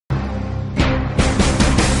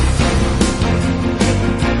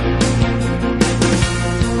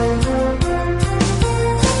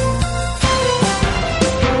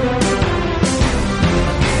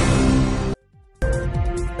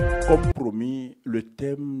Comme promis, le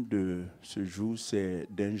thème de ce jour, c'est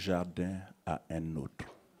d'un jardin à un autre.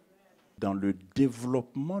 Dans le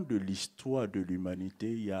développement de l'histoire de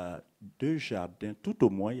l'humanité, il y a deux jardins, tout au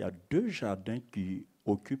moins, il y a deux jardins qui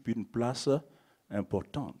occupent une place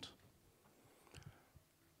importante.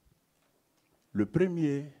 Le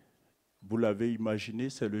premier, vous l'avez imaginé,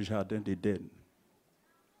 c'est le jardin d'Éden.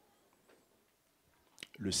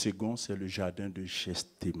 Le second, c'est le jardin de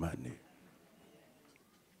Gethsémani.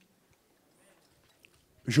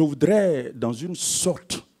 Je voudrais, dans une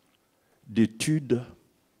sorte d'étude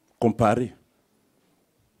comparée,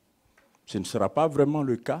 ce ne sera pas vraiment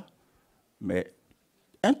le cas, mais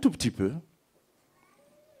un tout petit peu,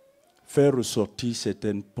 faire ressortir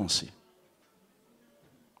certaines pensées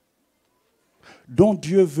dont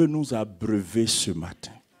Dieu veut nous abreuver ce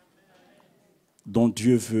matin, dont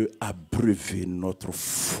Dieu veut abreuver notre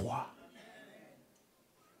foi.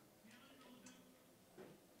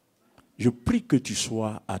 Je prie que tu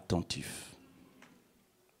sois attentif.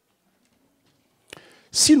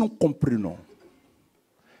 Si nous comprenons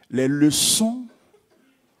les leçons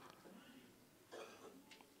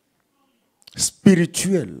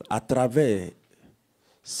spirituelles à travers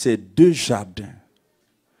ces deux jardins,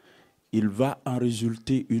 il va en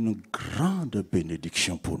résulter une grande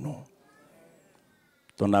bénédiction pour nous.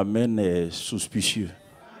 Ton amen est suspicieux.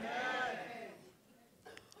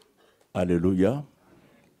 Alléluia.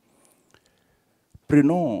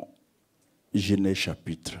 Prenons Genèse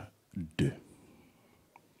chapitre 2.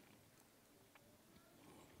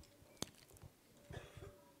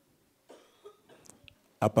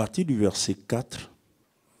 À partir du verset 4,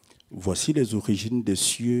 voici les origines des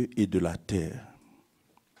cieux et de la terre.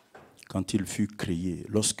 Quand il fut créé,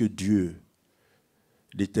 lorsque Dieu,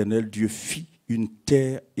 l'Éternel Dieu, fit une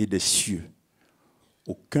terre et des cieux,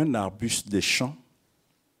 aucun arbuste des champs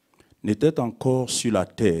n'était encore sur la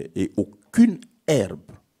terre et aucune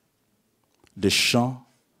herbe des champs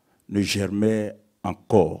ne germait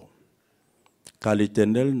encore, car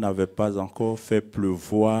l'Éternel n'avait pas encore fait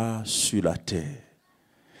pleuvoir sur la terre.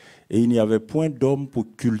 Et il n'y avait point d'homme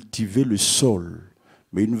pour cultiver le sol,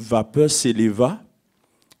 mais une vapeur s'éleva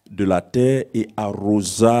de la terre et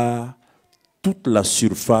arrosa toute la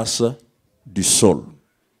surface du sol.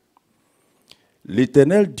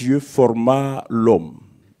 L'Éternel Dieu forma l'homme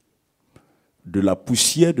de la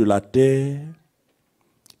poussière de la terre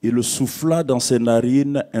et le souffla dans ses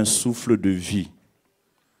narines un souffle de vie.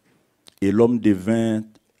 Et l'homme devint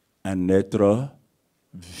un être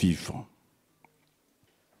vivant.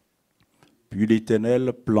 Puis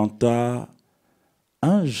l'Éternel planta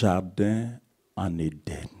un jardin en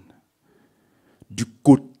Éden, du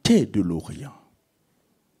côté de l'Orient.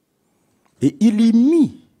 Et il y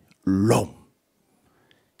mit l'homme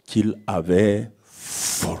qu'il avait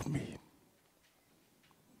formé.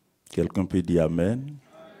 Quelqu'un peut dire Amen.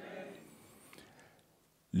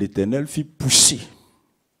 L'Éternel fit pousser,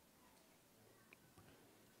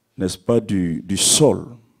 n'est-ce pas, du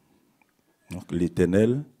sol. Donc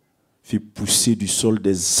l'Éternel fit pousser du sol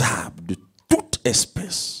des arbres de toute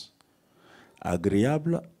espèce,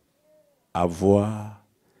 agréables à voir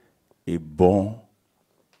et bons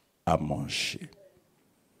à manger.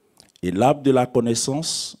 Et l'arbre de la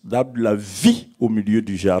connaissance, l'arbre de la vie au milieu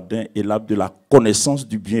du jardin et l'arbre de la connaissance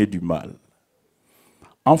du bien et du mal.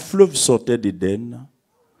 Un fleuve sortait d'Éden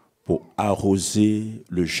pour arroser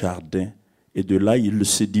le jardin et de là il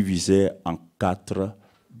se divisait en 4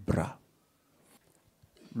 bras.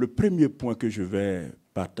 Le premier point que je vais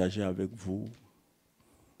partager avec vous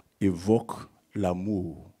évoque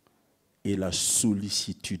l'amour et la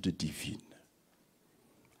sollicitude divine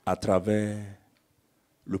à travers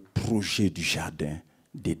le projet du jardin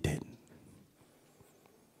d'Éden.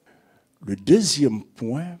 Le deuxième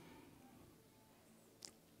point,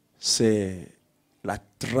 c'est la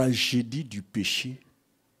tragédie du péché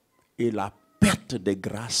et la perte des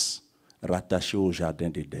grâces rattachées au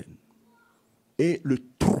jardin d'Éden. Et le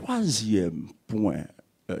troisième point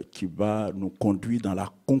qui va nous conduire dans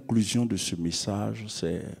la conclusion de ce message,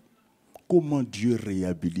 c'est comment Dieu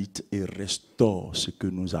réhabilite et restaure ce que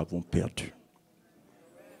nous avons perdu.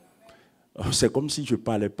 C'est comme si je ne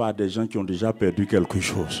parlais pas à des gens qui ont déjà perdu quelque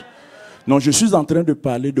chose. Non, je suis en train de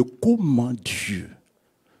parler de comment Dieu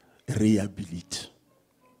réhabilite,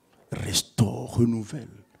 restaure, renouvelle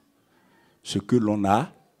ce que l'on a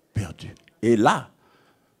perdu. Et là,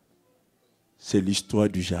 c'est l'histoire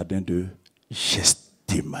du jardin de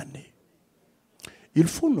Gethsémani. Il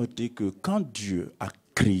faut noter que quand Dieu a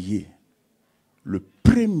créé le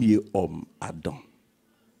premier homme, Adam,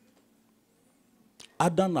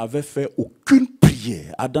 Adam n'avait fait aucune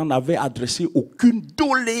prière, Adam n'avait adressé aucune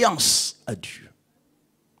doléance à Dieu.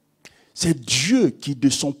 C'est Dieu qui, de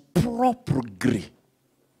son propre gré,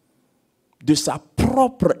 de sa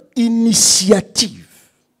propre initiative,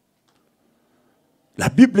 la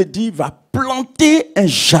Bible dit, va planter un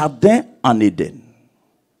jardin en Éden.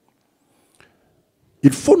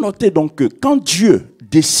 Il faut noter donc que quand Dieu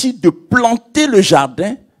décide de planter le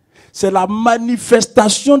jardin, c'est la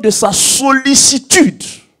manifestation de sa sollicitude.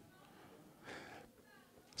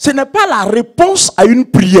 Ce n'est pas la réponse à une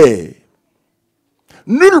prière.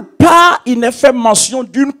 Nulle part il n'est fait mention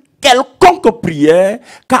d'une quelconque prière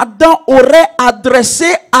qu'Adam aurait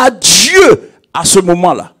adressée à Dieu à ce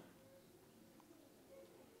moment-là.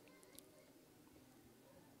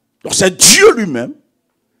 Donc c'est Dieu lui-même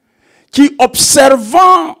qui,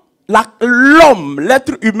 observant l'homme,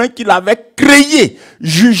 l'être humain qu'il avait créé,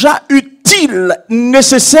 jugea utile,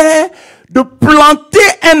 nécessaire de planter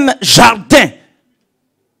un jardin.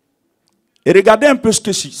 Et regardez un peu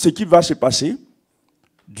ce qui va se passer.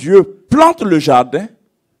 Dieu plante le jardin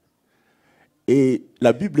et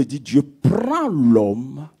la Bible dit Dieu prend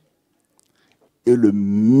l'homme et le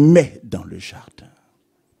met dans le jardin.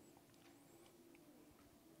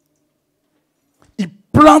 Il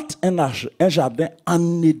plante un jardin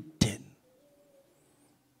en Éden.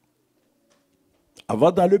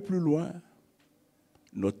 Avant d'aller plus loin,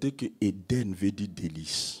 notez que Éden veut dire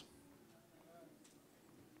délice.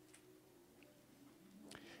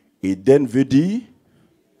 Éden veut dire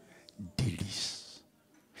délice.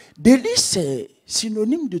 Délice, c'est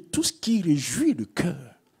synonyme de tout ce qui réjouit le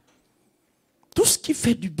cœur. Tout ce qui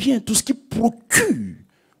fait du bien, tout ce qui procure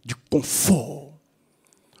du confort.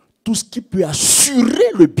 Tout ce qui peut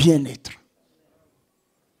assurer le bien-être.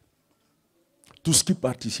 Tout ce qui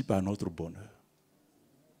participe à notre bonheur.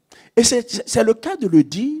 Et c'est le cas de le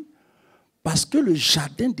dire parce que le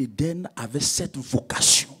jardin d'Éden avait cette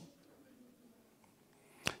vocation.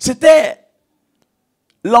 C'était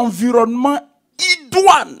l'environnement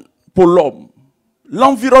idoine pour l'homme.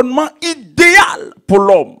 L'environnement idéal pour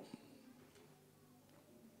l'homme.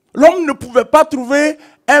 L'homme ne pouvait pas trouver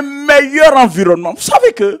un meilleur environnement. Vous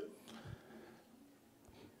savez que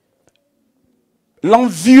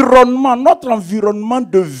l'environnement, notre environnement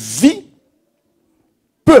de vie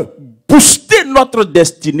peut booster notre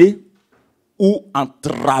destinée ou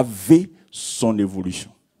entraver son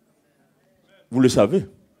évolution. Vous le savez.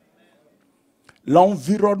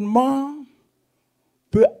 L'environnement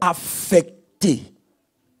peut affecter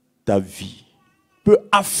ta vie, peut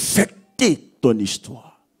affecter ton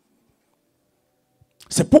histoire.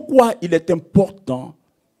 C'est pourquoi il est important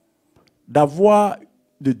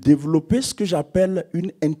de développer ce que j'appelle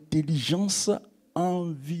une intelligence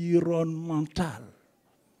environnementale.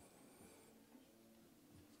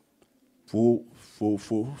 Faut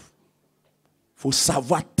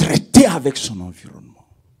savoir traiter avec son environnement.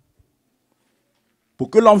 Pour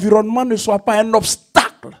que l'environnement ne soit pas un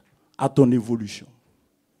obstacle à ton évolution.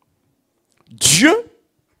 Dieu,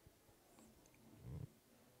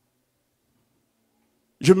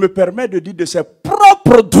 je me permets de dire de ses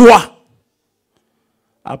propres doigts,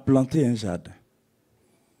 a planté un jardin.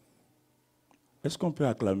 Est-ce qu'on peut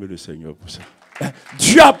acclamer le Seigneur pour ça?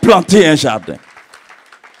 Dieu a planté un jardin.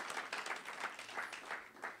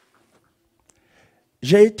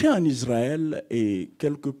 J'ai été en Israël et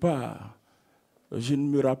quelque part, je ne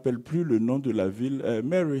me rappelle plus le nom de la ville,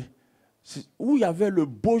 Mary, où il y avait le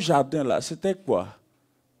beau jardin là, c'était quoi?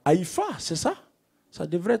 Haïfa, c'est ça? Ça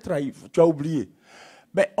devrait être Haïfa, tu as oublié.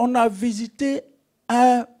 Mais on a visité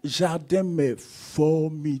un jardin mais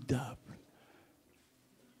formidable.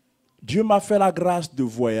 Dieu m'a fait la grâce de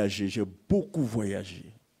voyager, j'ai beaucoup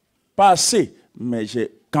voyagé. Pas assez, mais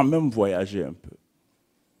j'ai quand même voyagé un peu.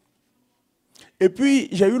 Et puis,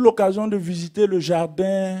 j'ai eu l'occasion de visiter le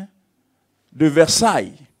jardin de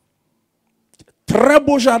Versailles. Très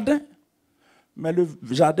beau jardin. Mais le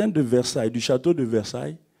jardin de Versailles, du château de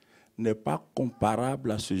Versailles, n'est pas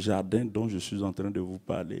comparable à ce jardin dont je suis en train de vous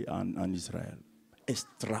parler en Israël.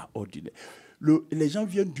 Extraordinaire. Les gens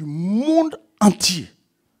viennent du monde entier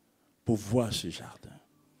pour voir ce jardin.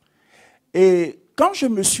 Et quand je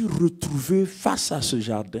me suis retrouvé face à ce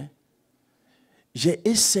jardin, j'ai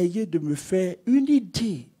essayé de me faire une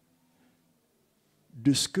idée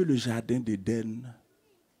de ce que le jardin d'Éden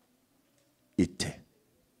était.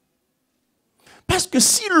 Parce que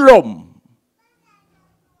si l'homme,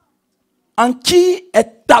 en qui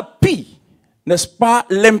est tapis, n'est-ce pas,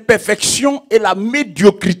 l'imperfection et la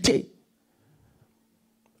médiocrité,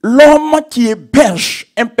 l'homme qui héberge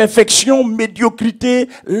imperfection, médiocrité,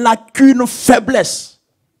 lacune, faiblesse,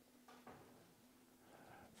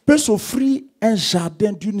 peut s'offrir un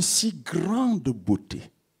jardin d'une si grande beauté.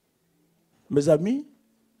 Mes amis,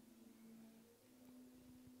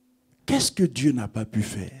 qu'est-ce que Dieu n'a pas pu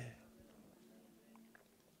faire?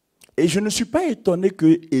 Et je ne suis pas étonné que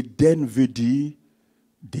Éden veut dire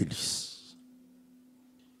délice.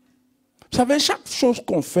 Vous savez, chaque chose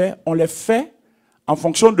qu'on fait, on les fait en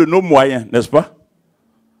fonction de nos moyens, n'est-ce pas?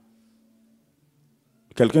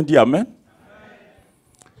 Quelqu'un dit Amen?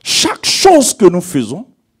 Chaque chose que nous faisons,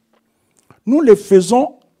 nous les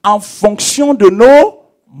faisons en fonction de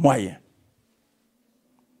nos moyens.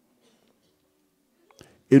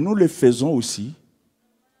 Et nous les faisons aussi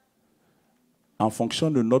en fonction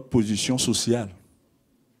de notre position sociale.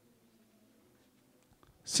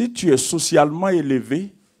 Si tu es socialement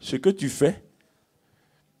élevé, ce que tu fais,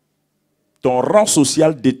 ton rang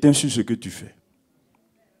social déteint sur ce que tu fais.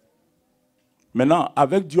 Maintenant,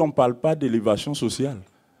 avec Dieu, on ne parle pas d'élévation sociale.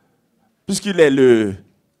 Puisqu'il est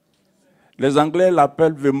les Anglais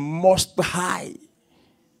l'appellent the most high.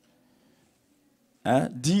 Hein?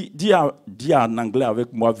 Dis en anglais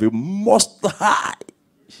avec moi, the most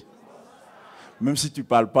high. Même si tu ne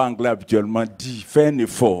parles pas anglais habituellement, dis, fais un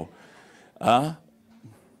effort. Hein?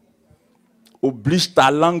 Oblige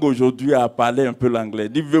ta langue aujourd'hui à parler un peu l'anglais.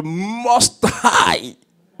 Dis the most high.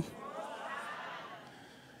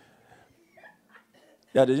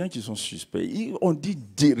 Il y a des gens qui sont suspects. On dit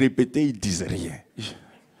répéter, ils ne disent rien.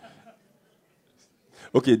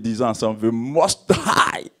 Ok, disons ensemble, the most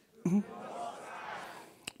high.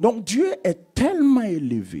 Donc Dieu est tellement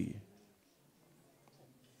élevé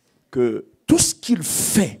que tout ce qu'il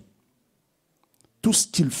fait,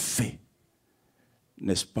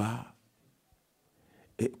 n'est-ce pas,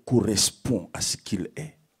 correspond à ce qu'il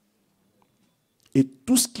est. Et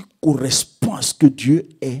tout ce qui correspond à ce que Dieu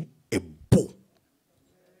est beau.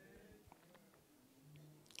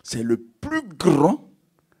 C'est le plus grand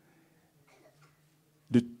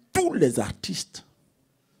de tous les artistes.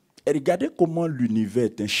 Et regardez comment l'univers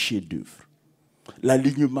est un chef-d'œuvre.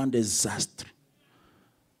 L'alignement des astres,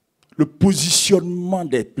 le positionnement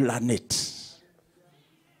des planètes.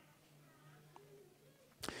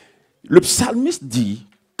 Le psalmiste dit,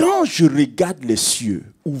 quand je regarde les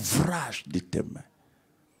cieux, ouvrage de tes mains,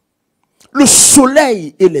 le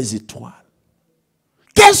soleil et les étoiles,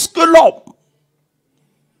 qu'est-ce que l'homme?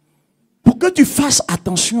 Pour que tu fasses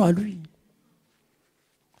attention à lui.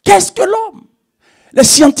 Qu'est-ce que l'homme? Les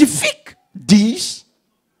scientifiques disent,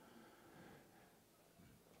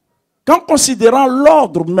 qu'en considérant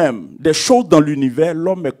l'ordre même des choses dans l'univers,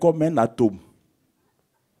 l'homme est comme un atome.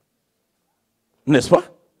 N'est-ce pas?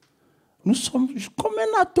 Nous sommes comme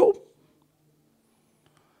un atome.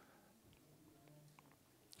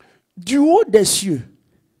 Du haut des cieux,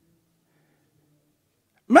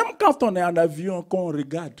 même quand on est en avion, qu'on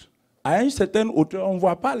regarde, à une certaine hauteur, on ne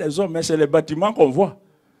voit pas les hommes, mais c'est les bâtiments qu'on voit.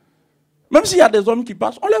 Même s'il y a des hommes qui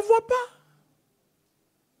passent, on ne les voit pas.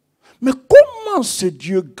 Mais comment ce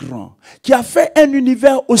Dieu grand, qui a fait un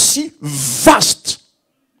univers aussi vaste,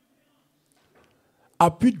 a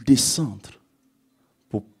pu descendre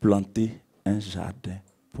pour planter un jardin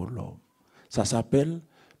pour l'homme? Ça s'appelle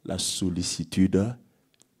la sollicitude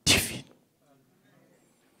divine.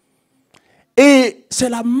 Et c'est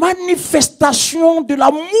la manifestation de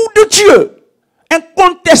l'amour de Dieu.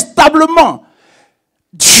 Incontestablement,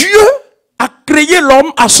 Dieu a créé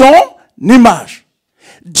l'homme à son image.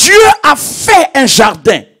 Dieu a fait un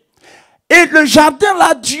jardin. Et le jardin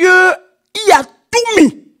là, Dieu y a tout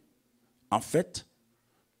mis. En fait,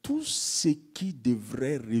 tout ce qui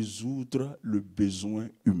devrait résoudre le besoin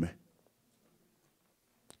humain.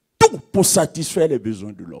 Tout pour satisfaire les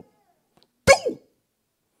besoins de l'homme. Tout.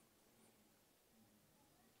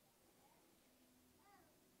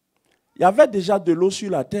 Il y avait déjà de l'eau sur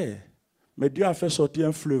la terre, mais Dieu a fait sortir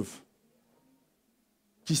un fleuve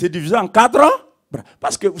qui s'est divisé en 4.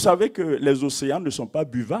 Parce que vous savez que les océans ne sont pas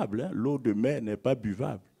buvables. Hein? L'eau de mer n'est pas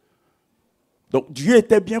buvable. Donc Dieu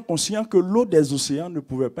était bien conscient que l'eau des océans ne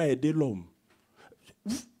pouvait pas aider l'homme.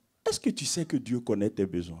 Est-ce que tu sais que Dieu connaît tes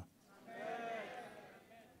besoins?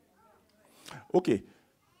 Ok,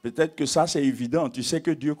 peut-être que ça c'est évident. Tu sais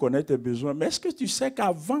que Dieu connaît tes besoins. Mais est-ce que tu sais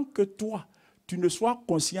qu'avant que toi, tu ne sois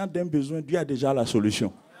conscient d'un besoin, Dieu a déjà la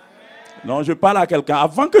solution? Non, je parle à quelqu'un.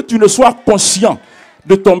 Avant que tu ne sois conscient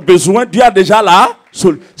de ton besoin, Dieu a déjà la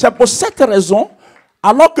solution. C'est pour cette raison,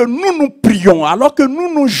 alors que nous prions, alors que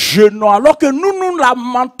nous jeûnons, alors que nous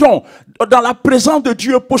lamentons dans la présence de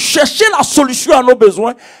Dieu pour chercher la solution à nos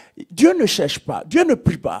besoins, Dieu ne cherche pas, Dieu ne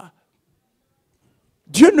prie pas.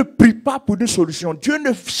 Dieu ne prie pas pour une solution. Dieu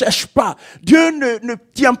ne cherche pas. Dieu ne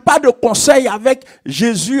tient pas de conseil avec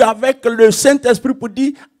Jésus, avec le Saint-Esprit pour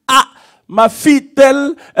dire, ah, ma fille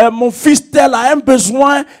telle, mon fils tel a un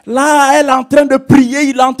besoin, là elle est en train de prier,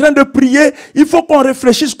 il est en train de prier, il faut qu'on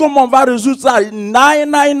réfléchisse comment on va résoudre ça.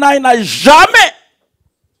 Non, jamais.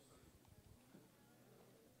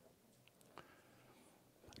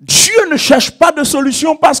 Dieu ne cherche pas de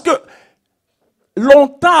solution parce que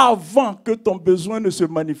longtemps avant que ton besoin ne se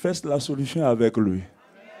manifeste, la solution est avec lui.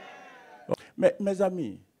 Mais mes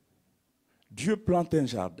amis, Dieu plante un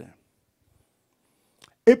jardin.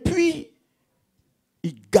 Et puis,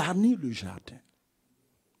 il garnit le jardin.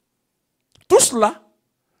 Tout cela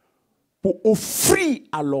pour offrir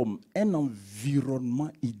à l'homme un environnement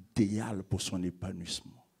idéal pour son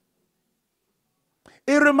épanouissement.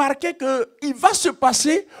 Et remarquez qu'il va se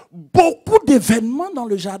passer beaucoup d'événements dans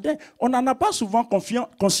le jardin. On n'en a pas souvent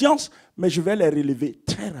conscience, mais je vais les relever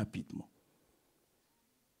très rapidement.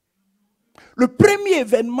 Le premier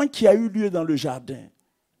événement qui a eu lieu dans le jardin,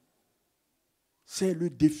 c'est le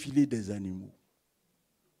défilé des animaux.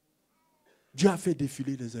 Dieu a fait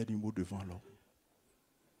défiler des animaux devant l'homme.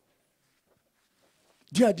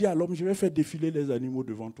 Dieu a dit à l'homme, je vais faire défiler les animaux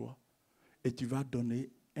devant toi. Et tu vas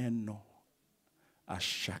donner un nom à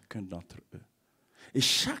chacun d'entre eux. Et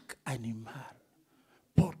chaque animal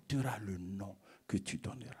portera le nom que tu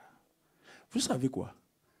donneras. Vous savez quoi?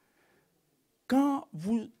 Quand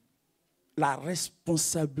la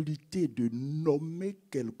responsabilité de nommer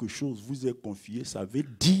quelque chose vous est confiée, ça veut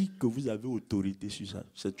dire que vous avez autorité sur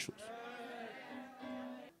cette chose.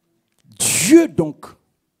 Dieu donc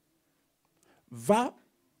va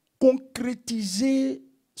concrétiser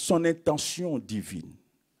son intention divine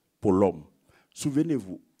pour l'homme.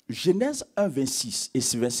 Souvenez-vous, Genèse 1, 26 et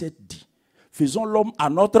 27 dit, faisons l'homme à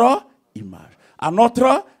notre image, à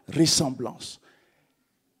notre ressemblance.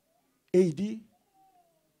 Et il dit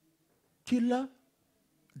qu'il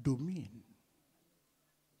domine.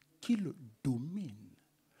 Qu'il domine.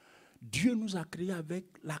 Dieu nous a créés avec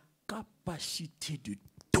la capacité de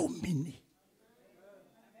dominer.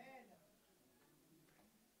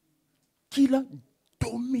 Qu'il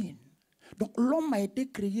domine. Donc l'homme a été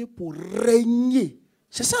créé pour régner.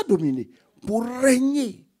 C'est ça dominer. Pour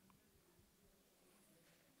régner.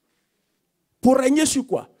 Pour régner sur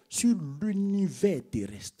quoi? Sur l'univers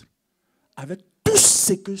terrestre. Avec tout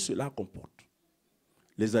ce que cela comporte.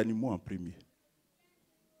 Les animaux en premier.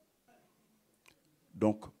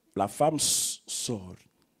 Donc la femme sort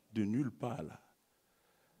de nulle part là.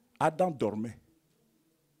 Adam dormait.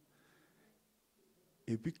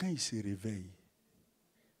 Et puis quand il se réveille,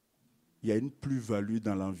 il y a une plus-value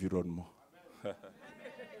dans l'environnement.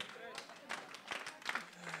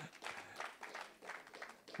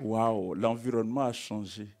 Waouh, l'environnement a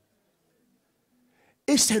changé.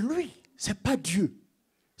 Et c'est lui, c'est pas Dieu.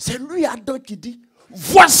 C'est lui, Adam, qui dit,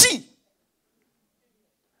 voici.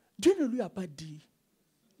 Dieu ne lui a pas dit,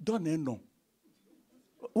 donne un nom.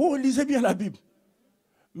 Oh, lisez bien la Bible.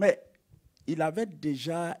 Mais il avait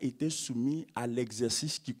déjà été soumis à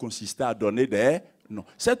l'exercice qui consistait à donner des noms.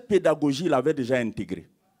 Cette pédagogie, il avait déjà intégré.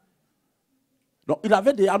 Donc, il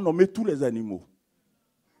avait déjà nommé tous les animaux.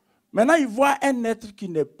 Maintenant, il voit un être qui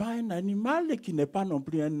n'est pas un animal et qui n'est pas non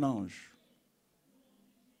plus un ange.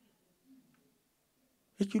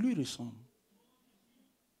 Et qui lui ressemble.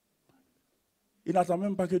 Il n'attend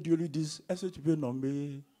même pas que Dieu lui dise, est-ce que tu peux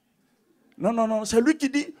nommer? Non, non, non, c'est lui qui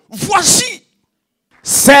dit, voici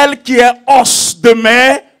celle qui est os de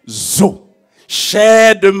mes os,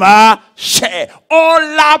 chair de ma chair. On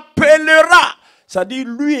l'appellera. Ça dit,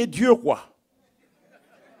 lui et Dieu quoi?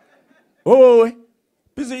 Oh oui.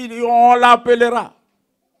 Puis il dit, on l'appellera.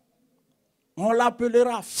 On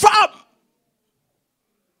l'appellera femme.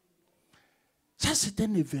 Ça, c'est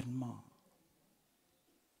un événement.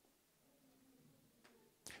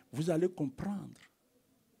 Vous allez comprendre.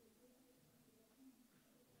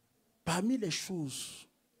 Parmi les choses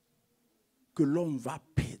que l'homme va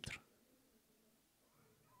perdre,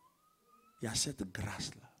 il y a cette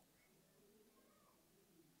grâce-là.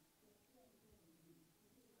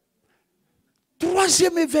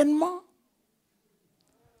 Troisième événement,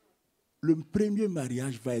 le premier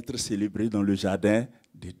mariage va être célébré dans le jardin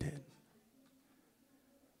d'Éden.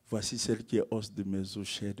 Voici celle qui est os de mes os,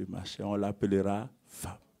 chair de ma chair, on l'appellera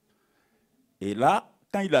femme. Et là,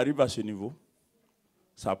 quand il arrive à ce niveau,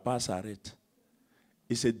 sa part s'arrête.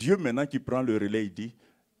 Et c'est Dieu maintenant qui prend le relais, il dit,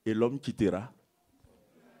 et l'homme quittera.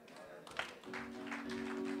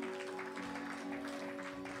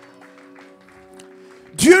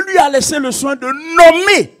 Dieu lui a laissé le soin de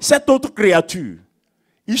nommer cette autre créature,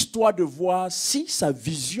 histoire de voir si sa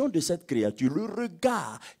vision de cette créature, le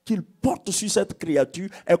regard qu'il porte sur cette créature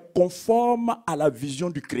est conforme à la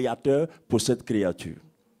vision du Créateur pour cette créature.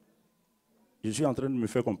 Je suis en train de me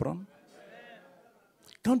faire comprendre?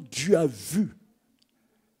 Quand Dieu a vu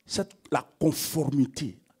la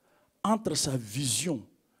conformité entre sa vision,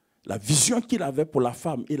 la vision qu'il avait pour la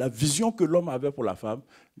femme et la vision que l'homme avait pour la femme,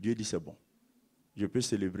 Dieu dit c'est bon, je peux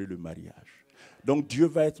célébrer le mariage. Donc Dieu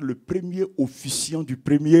va être le premier officiant du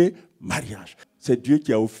premier mariage. C'est Dieu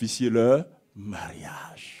qui a officié leur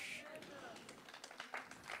mariage.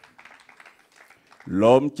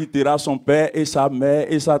 L'homme quittera son père et sa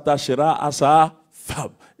mère et s'attachera à sa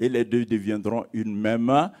femme. Et les deux deviendront une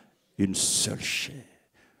même, une seule chair.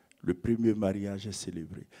 Le premier mariage est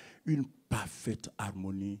célébré. Une parfaite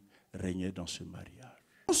harmonie régnait dans ce mariage.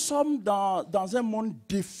 Nous sommes dans un monde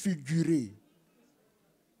défiguré.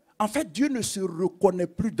 En fait, Dieu ne se reconnaît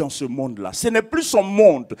plus dans ce monde-là. Ce n'est plus son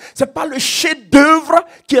monde. Ce n'est pas le chef-d'œuvre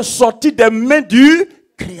qui est sorti des mains du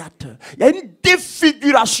Créateur. Il y a une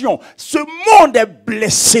défiguration. Ce monde est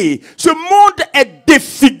blessé. Ce monde est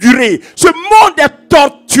défiguré. Ce monde est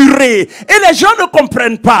torturé. Et les gens ne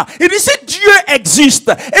comprennent pas. Ils disent, si Dieu existe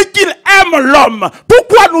et qu'il aime l'homme,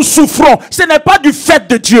 pourquoi nous souffrons? Ce n'est pas du fait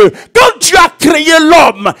de Dieu. Quand Dieu a créé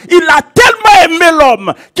l'homme, il a tellement aimé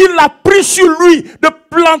l'homme qu'il a pris sur lui de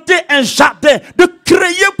planter un jardin, de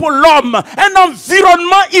créer pour l'homme un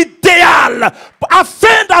environnement idéal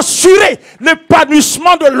afin d'assurer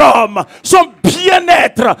l'épanouissement de l'homme, son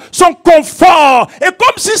bien-être, son confort. Et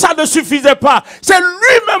comme si ça ne suffisait pas, c'est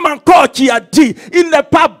lui-même encore qui a dit, il n'est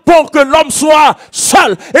pas bon que l'homme soit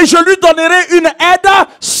seul et je lui donnerai une aide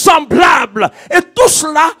semblable. Et tout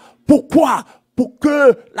cela, pourquoi? Pour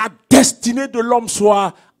que la destinée de l'homme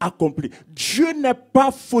soit accomplie. Dieu n'est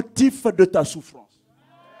pas fautif de ta souffrance.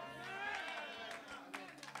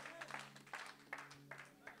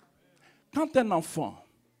 Quand un enfant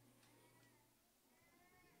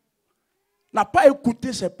n'a pas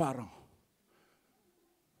écouté ses parents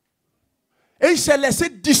et il s'est laissé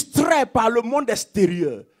distraire par le monde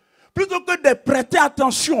extérieur, plutôt que de prêter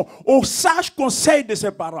attention aux sages conseils de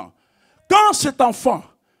ses parents, quand cet enfant,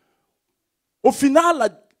 au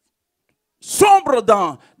final, sombre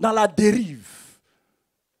dans la dérive,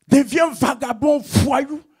 devient vagabond,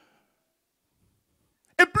 voyou,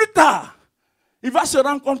 et plus tard, il va se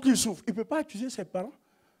rendre compte qu'il souffre. Il ne peut pas accuser ses parents.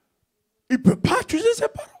 Il ne peut pas accuser ses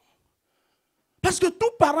parents. Parce que tout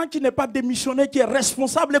parent qui n'est pas démissionné, qui est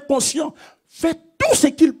responsable et conscient, fait tout ce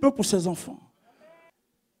qu'il peut pour ses enfants.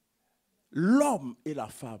 L'homme et la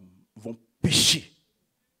femme vont pécher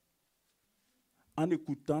en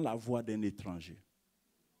écoutant la voix d'un étranger.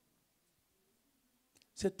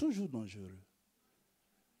 C'est toujours dangereux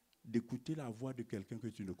d'écouter la voix de quelqu'un que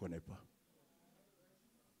tu ne connais pas.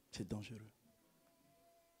 C'est dangereux.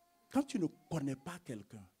 Quand tu ne connais pas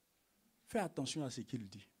quelqu'un, fais attention à ce qu'il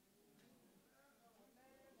dit.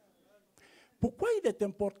 Pourquoi il est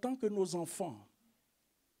important que nos enfants,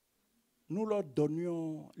 nous leur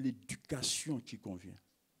donnions l'éducation qui convient?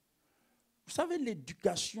 Vous savez,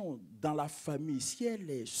 l'éducation dans la famille, si elle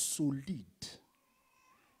est solide,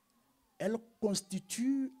 elle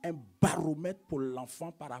constitue un baromètre pour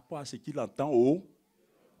l'enfant par rapport à ce qu'il entend au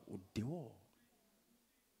dehors.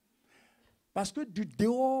 Parce que du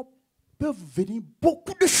dehors peuvent venir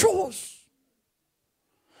beaucoup de choses.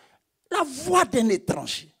 La voix d'un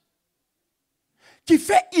étranger qui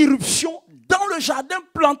fait irruption dans le jardin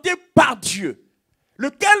planté par Dieu,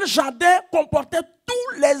 lequel jardin comportait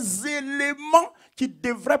tous les éléments qui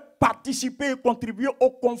devraient participer et contribuer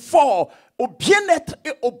au confort, au bien-être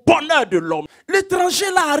et au bonheur de l'homme.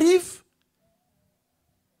 L'étranger là arrive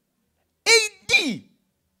et il dit,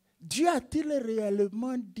 Dieu a-t-il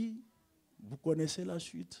réellement dit? Vous connaissez la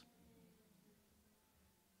suite.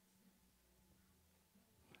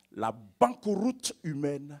 La banqueroute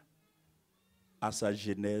humaine a sa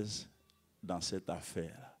genèse dans cette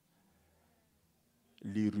affaire.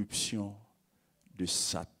 L'irruption de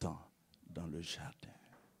Satan dans le jardin.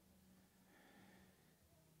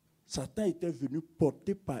 Satan était venu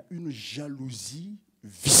porté par une jalousie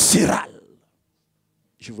viscérale.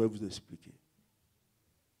 Je vais vous expliquer.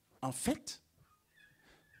 En fait,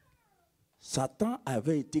 Satan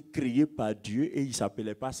avait été créé par Dieu et il ne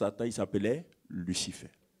s'appelait pas Satan, il s'appelait Lucifer.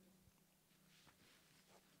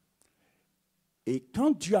 Et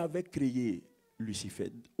quand Dieu avait créé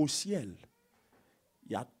Lucifer, au ciel,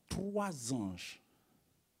 il y a 3 anges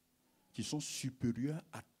qui sont supérieurs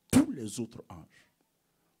à tous les autres anges.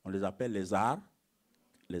 On les appelle les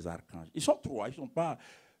archanges. Ils sont 3, ils ne sont pas...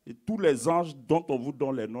 Et tous les anges dont on vous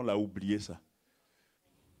donne les noms, là, oubliez ça.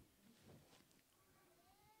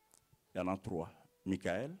 Il y en a 3.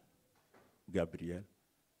 Michael, Gabriel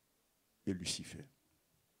et Lucifer.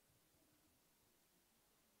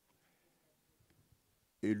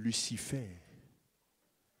 Et Lucifer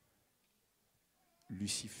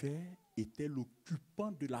était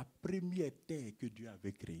l'occupant de la première terre que Dieu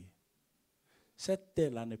avait créée. Cette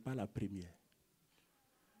terre-là n'est pas la première.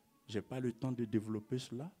 Je n'ai pas le temps de développer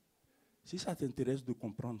cela. Si ça t'intéresse de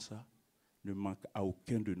comprendre ça, ne manque à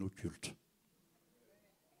aucun de nos cultes.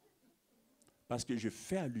 Parce que je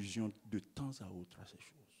fais allusion de temps à autre à ces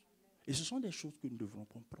choses. Et ce sont des choses que nous devons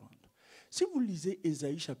comprendre. Si vous lisez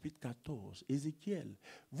Ésaïe chapitre 14, Ézéchiel,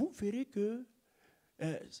 vous verrez que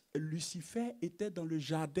Lucifer était dans le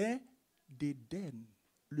jardin d'Éden.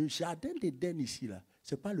 Le jardin d'Éden ici, là,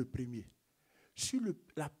 ce n'est pas le premier. Sur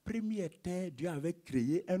la première terre, Dieu avait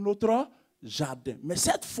créé un autre jardin. Mais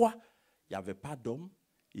cette fois, il n'y avait pas d'hommes,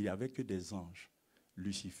 il n'y avait que des anges.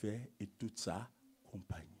 Lucifer et toute sa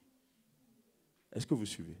compagnie. Est-ce que vous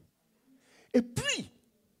suivez? Et puis,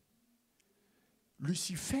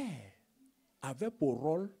 Lucifer avait pour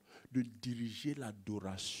rôle de diriger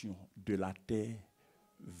l'adoration de la terre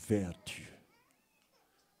vers Dieu.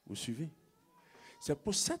 Vous suivez? C'est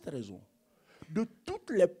pour cette raison, de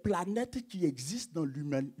toutes les planètes qui existent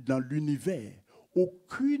dans l'univers,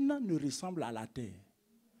 aucune ne ressemble à la Terre.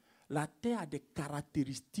 La Terre a des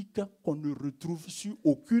caractéristiques qu'on ne retrouve sur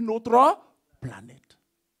aucune autre planète.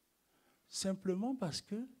 Simplement parce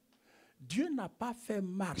que Dieu n'a pas fait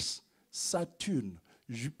Mars, Saturne,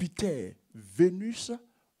 Jupiter, Vénus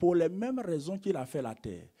pour les mêmes raisons qu'il a fait la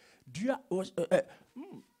Terre. Il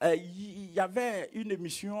y avait une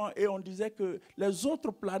émission et on disait que les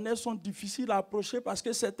autres planètes sont difficiles à approcher parce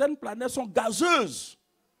que certaines planètes sont gazeuses,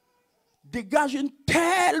 dégagent une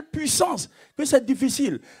telle puissance que c'est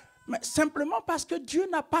difficile. Mais simplement parce que Dieu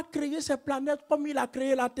n'a pas créé ces planètes comme il a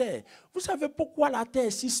créé la Terre. Vous savez pourquoi la Terre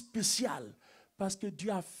est si spéciale? Parce que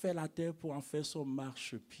Dieu a fait la Terre pour en faire son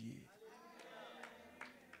marchepied.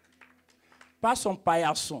 Pas son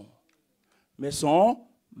paillasson, mais son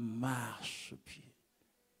marchepied.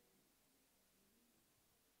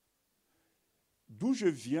 D'où je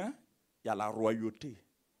viens, il y a la royauté.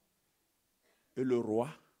 Et le roi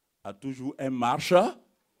a toujours un marchepied.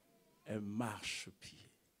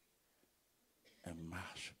 Un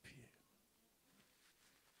marchepied.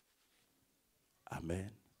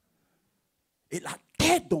 Amen. Et la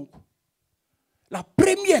terre donc, la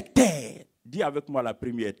première terre, dis avec moi la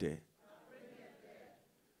première terre.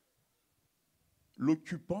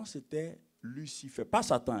 L'occupant c'était Lucifer, pas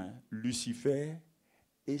Satan, hein, Lucifer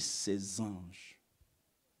et ses anges.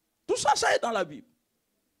 Tout ça, ça est dans la Bible.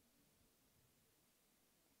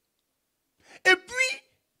 Et puis,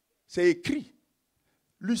 c'est écrit.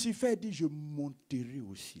 Lucifer dit, je monterai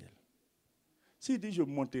au ciel. S'il dit, je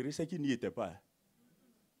monterai, c'est qu'il n'y était pas.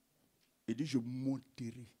 Il dit, je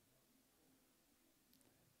monterai.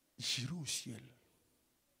 J'irai au ciel.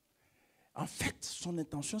 En fait, son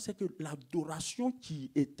intention, c'est que l'adoration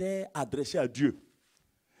qui était adressée à Dieu,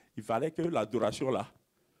 il fallait que l'adoration là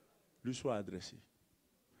lui soit adressée.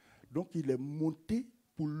 Donc, il est monté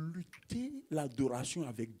pour lutter l'adoration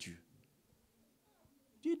avec Dieu.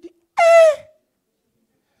 Dieu dit,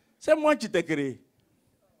 c'est moi qui t'ai créé.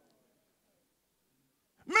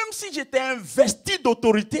 Même si j'étais investi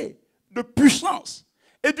d'autorité, de puissance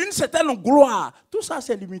et d'une certaine gloire, tout ça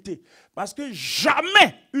c'est limité. Parce que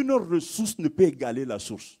jamais une ressource ne peut égaler la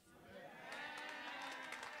source.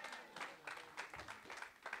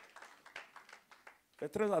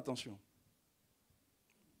 Faites très attention.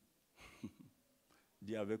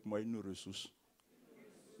 Dis avec moi, une ressource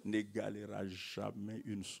n'égalera jamais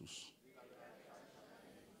une source.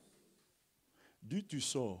 D'où tu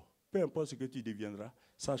sors, peu importe ce que tu deviendras,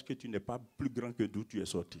 sache que tu n'es pas plus grand que d'où tu es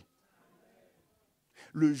sorti.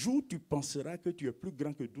 Le jour où tu penseras que tu es plus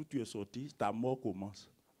grand que d'où tu es sorti, ta mort commence.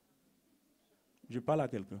 Je parle à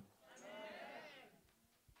quelqu'un.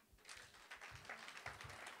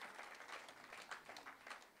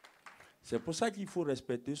 C'est pour ça qu'il faut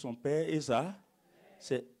respecter son père et ça.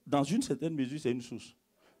 Dans une certaine mesure, c'est une source.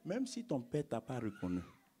 Même si ton père ne t'a pas reconnu,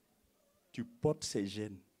 tu portes ses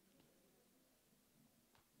gènes.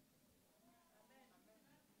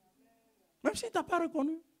 Même s'il ne t'a pas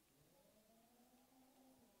reconnu.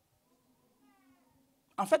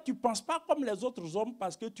 En fait, tu ne penses pas comme les autres hommes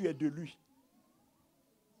parce que tu es de lui.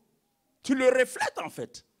 Tu le reflètes en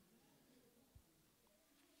fait.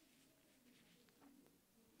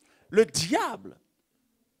 Le diable,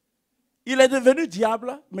 il est devenu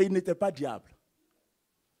diable, mais il n'était pas diable.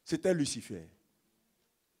 C'était Lucifer.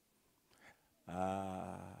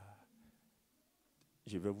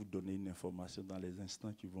 Je vais vous donner une information dans les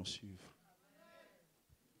instants qui vont suivre.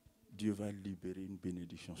 Dieu va libérer une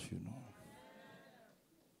bénédiction sur nous.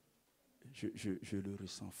 Je le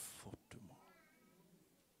ressens fortement.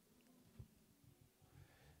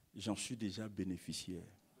 J'en suis déjà bénéficiaire.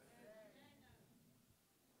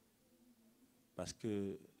 Parce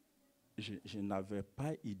que je n'avais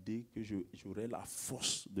pas idée que j'aurais la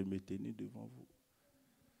force de me tenir devant vous.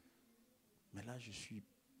 Mais là, je suis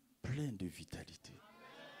plein de vitalité.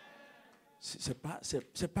 Ce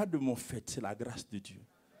n'est pas de mon fait, c'est la grâce de Dieu.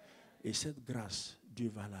 Et cette grâce, Dieu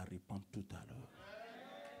va la répandre tout à l'heure.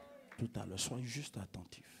 Tout à l'heure, sois juste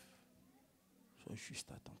attentif. Sois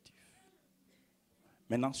juste attentif.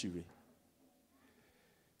 Maintenant, suivez.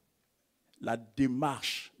 La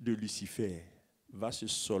démarche de Lucifer va se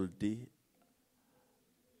solder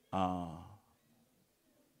en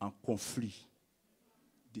conflit.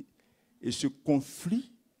 Et ce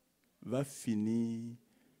conflit va finir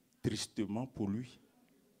tristement pour lui.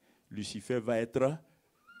 Lucifer va être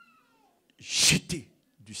jeté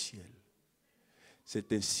du ciel.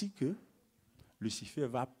 C'est ainsi que Lucifer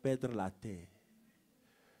va perdre la terre.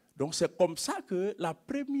 Donc c'est comme ça que la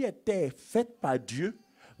première terre faite par Dieu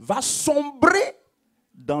va sombrer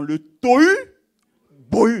dans le tohu-bohu.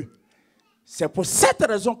 C'est pour cette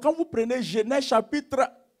raison, quand vous prenez Genèse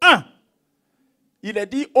chapitre 1, il est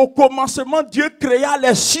dit, au commencement, Dieu créa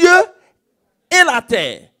les cieux et la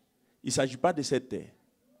terre. Il ne s'agit pas de cette terre.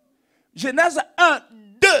 Genèse 1,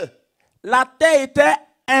 2, la terre était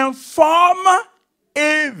informe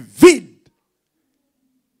et vide.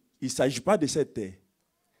 Il ne s'agit pas de cette terre.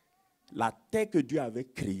 La terre que Dieu avait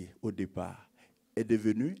créée au départ est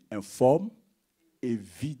devenue informe et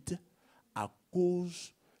vide à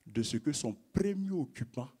cause de ce que son premier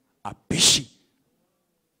occupant a péché.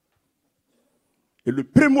 Et le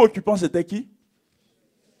premier occupant, c'était qui?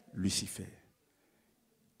 Lucifer.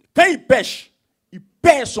 Quand il pêche, il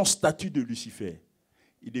perd son statut de Lucifer.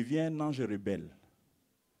 Il devient un ange rebelle.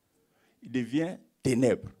 Il devient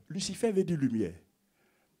ténèbres. Lucifer veut dire lumière.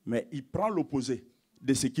 Mais il prend l'opposé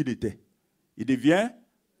de ce qu'il était. Il devient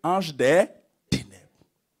ange des ténèbres.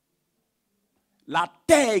 La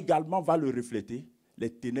terre également va le refléter.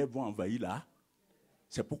 Les ténèbres vont envahir là.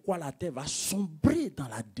 C'est pourquoi la terre va sombrer dans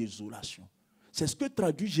la désolation. C'est ce que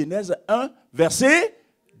traduit Genèse 1, verset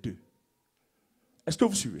 2. Est-ce que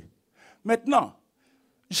vous suivez? Maintenant,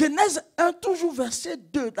 Genèse 1, toujours verset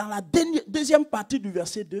 2, dans la deuxième partie du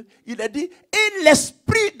verset 2, il est dit, et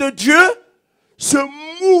l'Esprit de Dieu se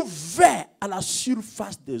mouvait à la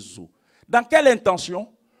surface des eaux. Dans quelle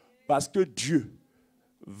intention? Parce que Dieu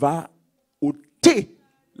va ôter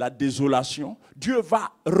la désolation, Dieu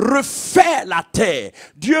va refaire la terre,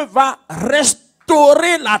 Dieu va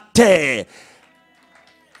restaurer la terre.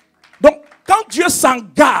 Donc, quand Dieu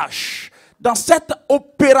s'engage dans cette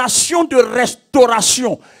opération de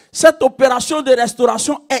restauration, cette opération de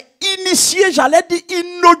restauration est initiée, j'allais dire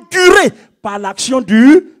inaugurée, par l'action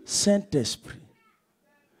du Saint-Esprit.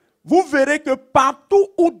 Vous verrez que partout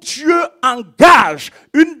où Dieu engage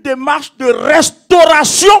une démarche de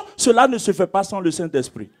restauration, cela ne se fait pas sans le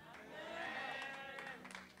Saint-Esprit.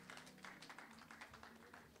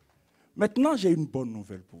 Maintenant, j'ai une bonne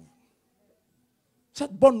nouvelle pour vous.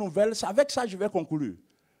 Cette bonne nouvelle, c'est avec ça que je vais conclure.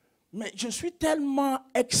 Mais je suis tellement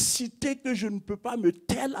excité que je ne peux pas me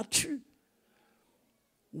taire là-dessus.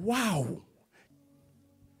 Waouh!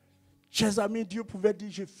 Chers amis, Dieu pouvait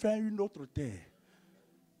dire, j'ai fait une autre terre.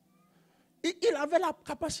 Et il avait la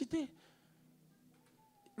capacité.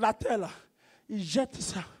 La terre là, il jette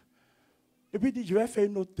ça. Et puis il dit, je vais faire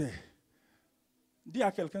une autre terre. Dis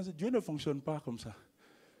à quelqu'un, Dieu ne fonctionne pas comme ça.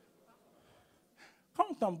 Quand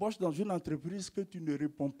on t'embauche dans une entreprise que tu ne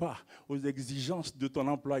réponds pas aux exigences de ton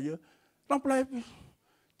employeur, l'employeur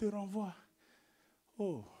te renvoie.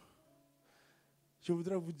 Oh, je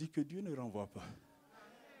voudrais vous dire que Dieu ne renvoie pas.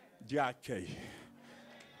 Dieu accueille.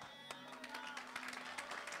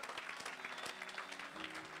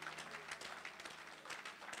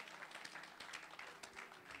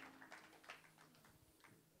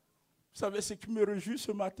 Vous savez ce qui me réjouit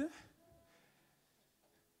ce matin?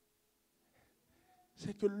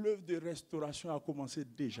 C'est que l'œuvre de restauration a commencé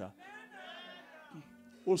déjà.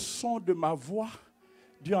 Au son de ma voix,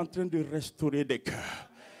 Dieu est en train de restaurer des cœurs.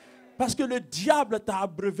 Parce que le diable t'a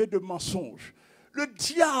abreuvé de mensonges. Le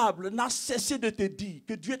diable n'a cessé de te dire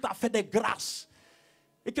que Dieu t'a fait des grâces.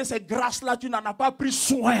 Et que ces grâces-là, tu n'en as pas pris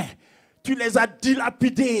soin. Tu les as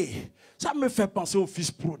dilapidées. Ça me fait penser au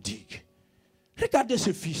fils prodigue. Regardez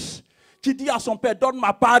ce fils qui dit à son père, donne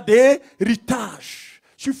ma part d'héritage.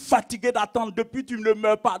 Je suis fatigué d'attendre depuis que tu ne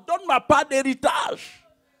meurs pas. Donne ma part d'héritage.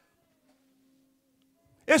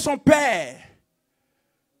 Et son père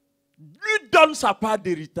lui donne sa part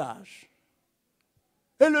d'héritage.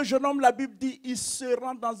 Et le jeune homme, la Bible dit, il se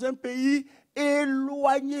rend dans un pays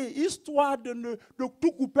éloigné, histoire de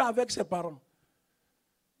tout couper avec ses parents.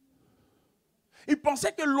 Il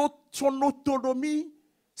pensait que son autonomie,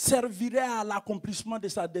 servirait à l'accomplissement de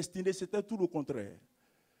sa destinée. C'était tout le contraire.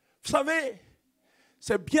 Vous savez,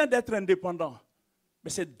 c'est bien d'être indépendant, mais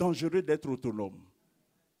c'est dangereux d'être autonome.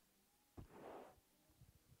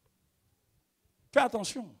 Fais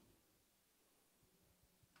attention.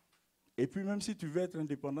 Et puis même si tu veux être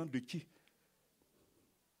indépendant de qui?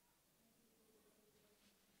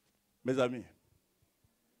 Mes amis,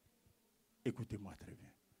 écoutez-moi très bien.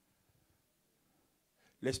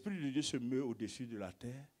 L'Esprit de Dieu se met au-dessus de la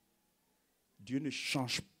terre. Dieu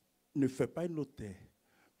ne fait pas une autre terre,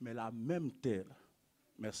 mais la même terre.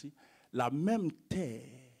 Merci. La même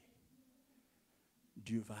terre,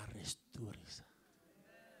 Dieu va restaurer ça.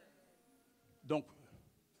 Donc,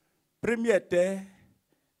 première terre,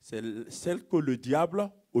 c'est celle que le diable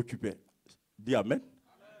occupait. Dis Amen.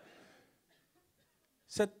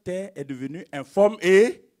 Cette terre est devenue informe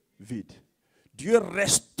et vide. Dieu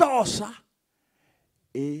restaure ça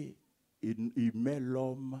et il met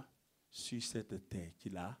l'homme sur cette terre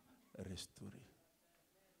qu'il a restaurée.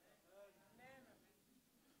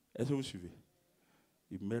 Est-ce que vous suivez?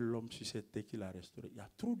 Il met l'homme sur cette terre qu'il a restaurée. Il y a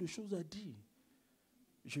trop de choses à dire.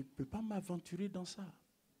 Je ne peux pas m'aventurer dans ça.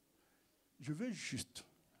 Je veux juste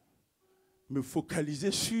me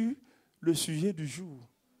focaliser sur le sujet du jour.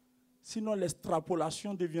 Sinon,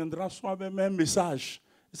 l'extrapolation deviendra soi-même un message.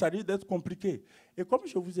 Ça risque d'être compliqué. Et comme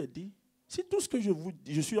je vous ai dit, si tout ce que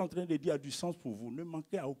je suis en train de dire a du sens pour vous, ne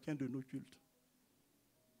manquez à aucun de nos cultes.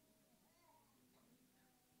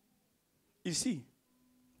 Ici,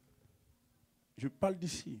 je parle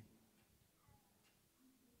d'ici.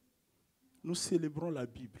 Nous célébrons la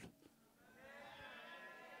Bible.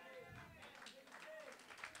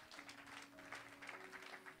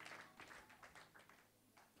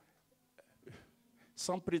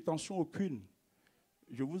 Sans prétention aucune,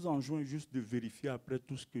 je vous enjoins juste de vérifier après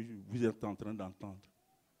tout ce que vous êtes en train d'entendre.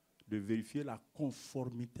 De vérifier la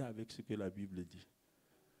conformité avec ce que la Bible dit.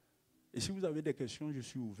 Et si vous avez des questions, je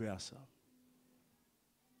suis ouvert à ça.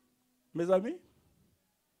 Mes amis,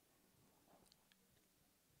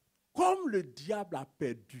 comme le diable a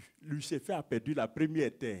perdu, Lucifer a perdu la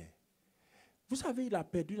première terre. Vous savez, il a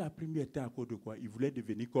perdu la première terre à cause de quoi? Il voulait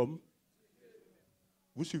devenir comme...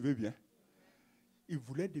 Vous suivez bien? Il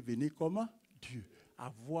voulait devenir comme Dieu,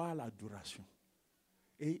 avoir l'adoration.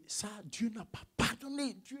 Et ça, Dieu n'a pas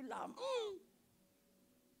pardonné. Dieu l'a...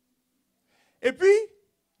 Et puis,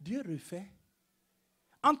 Dieu refait.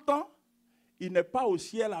 En temps, il n'est pas au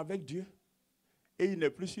ciel avec Dieu. Et il n'est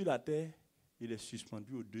plus sur la terre. Il est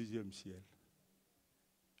suspendu au deuxième ciel.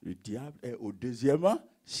 Le diable est au deuxième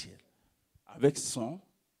ciel. Avec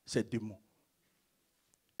ses démons.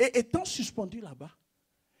 Et étant suspendu là-bas,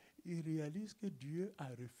 il réalise que Dieu a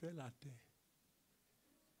refait la terre.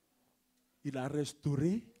 Il a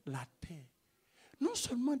restauré la terre. Non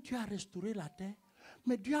seulement Dieu a restauré la terre,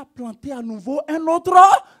 mais Dieu a planté à nouveau un autre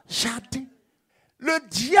jardin. Le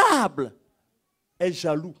diable est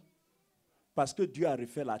jaloux parce que Dieu a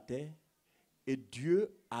refait la terre et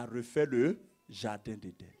Dieu a refait le jardin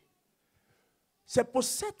d'Éden. C'est pour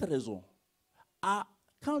cette raison,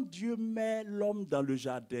 quand Dieu met l'homme dans le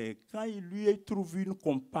jardin, quand il lui trouve une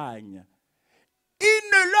compagne, il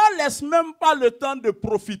ne leur laisse même pas le temps de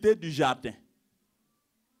profiter du jardin.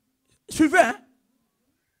 Suivez, hein?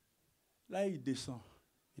 Là, il descend.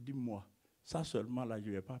 Il dit, moi, ça seulement, là, je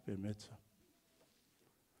ne vais pas permettre ça.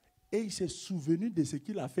 Et il s'est souvenu de ce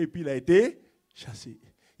qu'il a fait, et puis il a été chassé.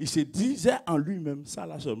 Il se disait en lui-même, ça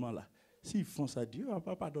là seulement, là, s'ils font ça, Dieu ne va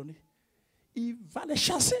pas pardonner. Il va les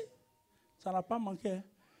chasser. Ça n'a pas manqué. Hein?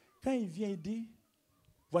 Quand il vient, il dit,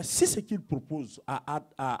 voici ce qu'il propose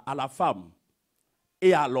à la femme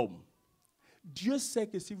et à l'homme. Dieu sait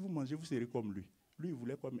que si vous mangez, vous serez comme lui. Lui, il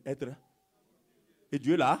voulait comme être. Et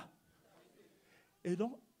Dieu là. Et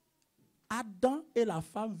donc, Adam et la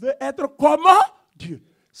femme veulent être comme Dieu.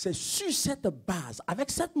 C'est sur cette base, avec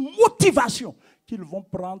cette motivation, qu'ils vont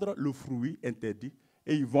prendre le fruit interdit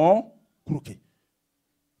et ils vont croquer.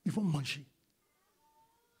 Ils vont manger.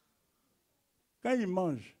 Quand ils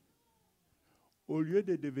mangent, au lieu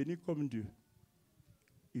de devenir comme Dieu,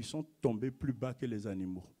 ils sont tombés plus bas que les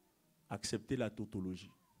animaux. Acceptez la tautologie.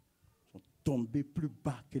 Ils sont tombés plus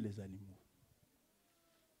bas que les animaux.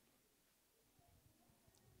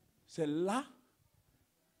 C'est là,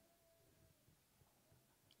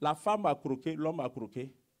 la femme a croqué, l'homme a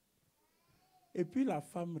croqué. Et puis la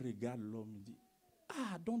femme regarde l'homme et dit,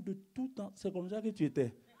 ah, donc de tout temps, c'est comme ça que tu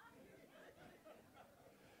étais.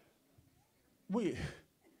 Oui.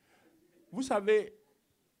 Vous savez,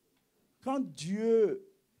 quand Dieu,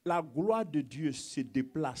 la gloire de Dieu se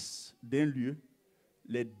déplace d'un lieu,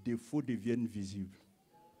 les défauts deviennent visibles.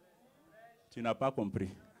 Tu n'as pas compris.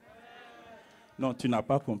 Non, tu n'as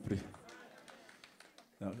pas compris.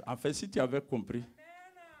 En fait, si tu avais compris,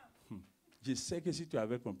 je sais que si tu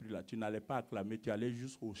avais compris là, tu n'allais pas acclamer, tu allais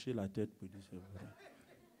juste hocher la tête pour dire c'est vrai.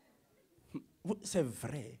 C'est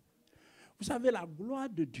vrai. Vous savez, la gloire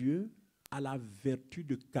de Dieu a la vertu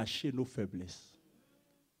de cacher nos faiblesses.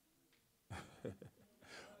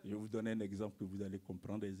 Je vais vous donner un exemple que vous allez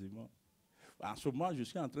comprendre aisément. En ce moment, je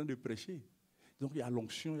suis en train de prêcher. Donc, il y a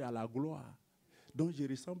l'onction, il y a la gloire. Donc, je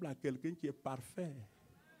ressemble à quelqu'un qui est parfait.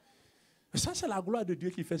 Et ça, c'est la gloire de Dieu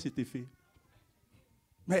qui fait cet effet.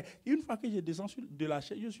 Mais une fois que je descends de la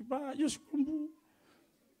chaise, je suis comme vous.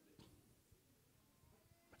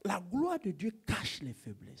 La gloire de Dieu cache les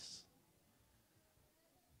faiblesses.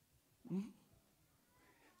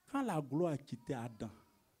 Quand la gloire a quitté Adam,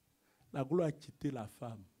 la gloire a quitté la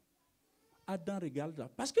femme, Adam regarde là.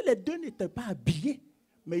 Parce que les deux n'étaient pas habillés,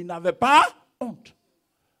 mais ils n'avaient pas honte.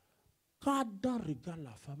 Quand Adam regarde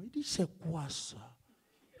la femme, il dit, c'est quoi ça?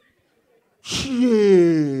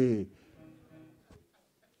 Chier!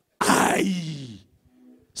 Aïe!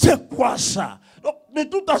 C'est quoi ça? Donc, de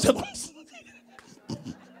tout temps, c'est comme ça.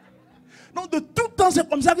 Non, de tout temps, c'est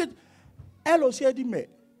comme ça que... Elle aussi, elle dit, mais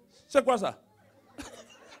c'est quoi ça?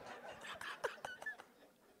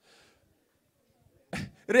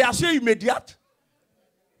 Réaction immédiate.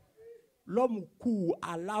 L'homme court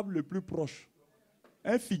à l'arbre le plus proche.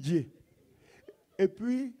 Un figuier. Et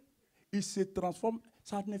puis, il se transforme.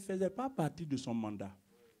 Ça ne faisait pas partie de son mandat.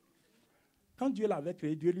 Quand Dieu l'avait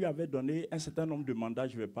créé, Dieu lui avait donné un certain nombre de mandats.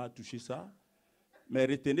 Je ne vais pas toucher ça. Mais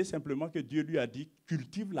retenez simplement que Dieu lui a dit,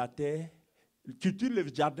 cultive la terre, cultive le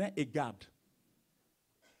jardin et garde.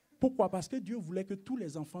 Pourquoi? Parce que Dieu voulait que tous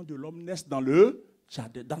les enfants de l'homme naissent dans le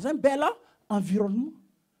jardin, dans un bel environnement.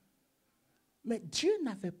 Mais Dieu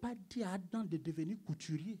n'avait pas dit à Adam de devenir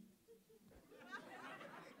couturier.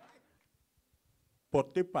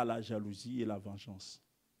 Porté par la jalousie et la vengeance,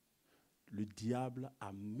 le diable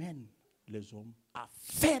amène les hommes à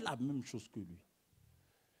faire la même chose que lui.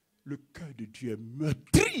 Le cœur de Dieu est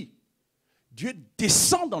meurtri. Dieu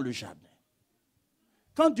descend dans le jardin.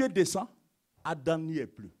 Quand Dieu descend, Adam n'y est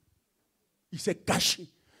plus. Il s'est caché.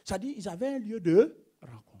 C'est-à-dire qu'ils avaient un lieu de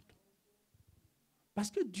rencontre.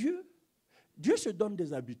 Parce que Dieu se donne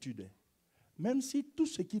des habitudes. Même si tout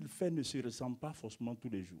ce qu'il fait ne se ressemble pas forcément tous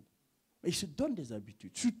les jours. Mais il se donne des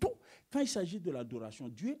habitudes. Surtout quand il s'agit de l'adoration.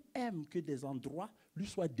 Dieu aime que des endroits lui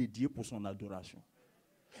soient dédiés pour son adoration.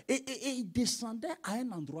 Et il descendait à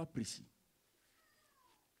un endroit précis.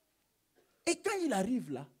 Et quand il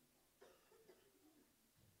arrive là,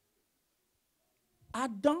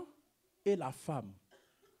 Adam et la femme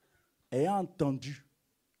ayant entendu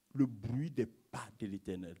le bruit des pas de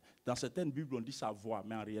l'Éternel. Dans certaines Bibles, on dit sa voix,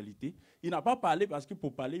 mais en réalité, il n'a pas parlé parce que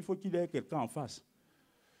pour parler, il faut qu'il ait quelqu'un en face.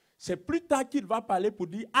 C'est plus tard qu'il va parler pour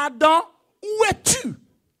dire, Adam, où es-tu?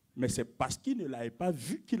 Mais c'est parce qu'il ne l'avait pas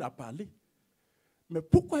vu qu'il a parlé. Mais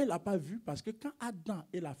pourquoi il ne l'a pas vu? Parce que quand Adam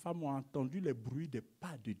et la femme ont entendu les bruits des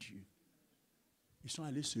pas de Dieu, ils sont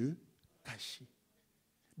allés se cacher.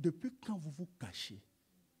 Depuis quand vous vous cachez?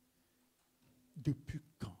 Depuis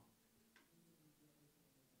quand?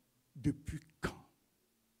 Depuis quand?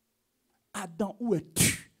 Adam, où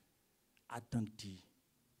es-tu? Adam dit,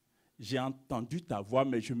 j'ai entendu ta voix,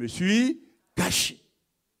 mais je me suis caché.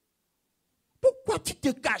 Pourquoi tu te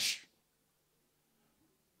caches?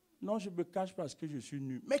 Non, je me cache parce que je suis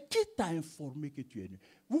nu. Mais qui t'a informé que tu es nu?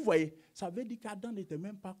 Vous voyez, ça veut dire qu'Adam n'était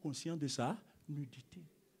même pas conscient de sa nudité.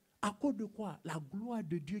 À cause de quoi? La gloire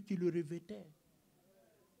de Dieu qui le revêtait.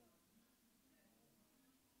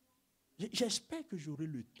 J'espère que j'aurai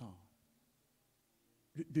le temps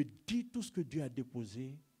de dire tout ce que Dieu a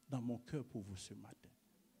déposé dans mon cœur pour vous ce matin.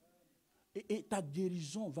 Et ta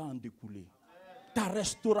guérison va en découler. Ta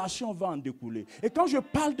restauration va en découler. Et quand je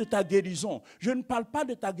parle de ta guérison, je ne parle pas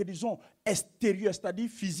de ta guérison extérieure, c'est-à-dire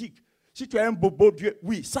physique. Si tu as un bobo, Dieu,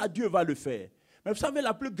 oui, ça Dieu va le faire. Mais vous savez,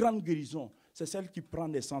 la plus grande guérison, c'est celle qui prend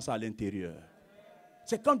naissance à l'intérieur.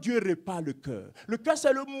 C'est quand Dieu répare le cœur. Le cœur,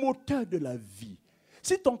 c'est le moteur de la vie.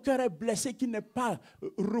 Si ton cœur est blessé, qu'il n'est pas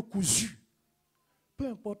recousu, peu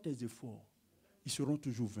importe tes efforts, ils seront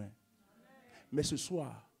toujours vains. Mais ce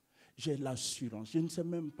soir, j'ai l'assurance, je ne sais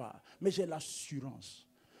même pas, mais j'ai l'assurance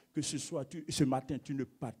que ce matin, tu ne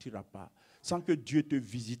partiras pas sans que Dieu te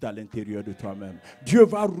visite à l'intérieur de toi-même. Dieu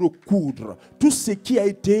va recoudre tout ce qui a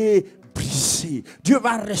été brisé. Dieu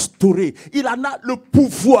va restaurer. Il en a le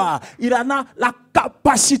pouvoir, il en a la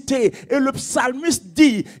capacité. Et le psalmiste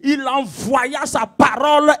dit, il envoya sa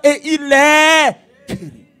parole et il est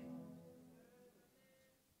guéri.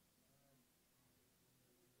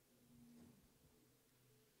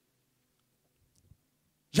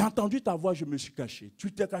 J'ai entendu ta voix, je me suis caché.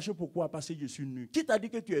 Tu t'es caché pourquoi? Parce que je suis nu. Qui t'a dit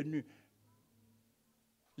que tu es nu?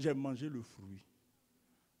 J'ai mangé le fruit.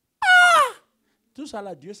 Tout ça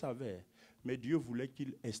là, Dieu savait. Mais Dieu voulait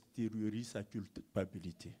qu'il extériorise sa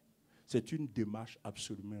culpabilité. C'est une démarche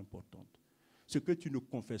absolument importante. Ce que tu ne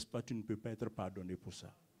confesses pas, tu ne peux pas être pardonné pour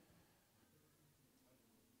ça.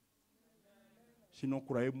 Sinon,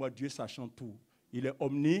 croyez-moi, Dieu sachant tout, il est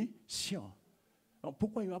omniscient. Donc,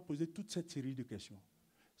 pourquoi il va poser toute cette série de questions?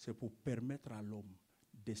 C'est pour permettre à l'homme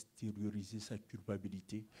d'extérioriser sa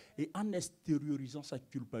culpabilité. Et en extériorisant sa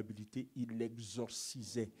culpabilité, il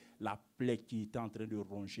exorcisait la plaie qui était en train de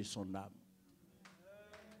ronger son âme.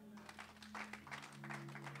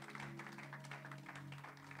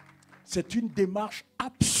 C'est une démarche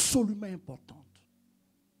absolument importante.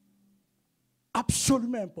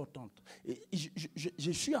 Absolument importante. Et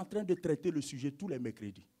je suis en train de traiter le sujet tous les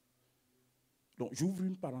mercredis. Donc, j'ouvre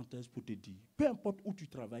une parenthèse pour te dire, peu importe où tu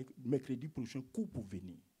travailles, mercredi prochain, cours pour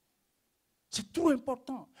venir. C'est trop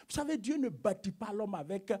important. Vous savez, Dieu ne bâtit pas l'homme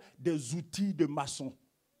avec des outils de maçon.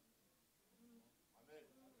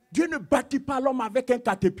 Dieu ne bâtit pas l'homme avec un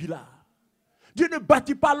caterpillar. Dieu ne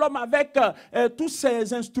bâtit pas l'homme avec tous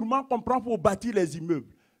ces instruments qu'on prend pour bâtir les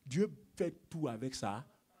immeubles. Dieu fait tout avec sa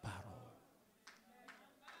parole.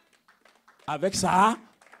 Avec sa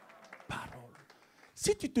parole.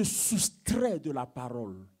 Si tu te soustrais de la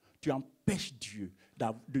parole, tu empêches Dieu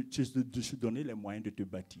de se donner les moyens de te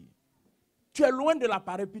bâtir. Tu es loin de la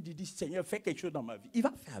parole puis tu dis, Seigneur, fais quelque chose dans ma vie. Il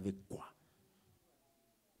va faire avec quoi?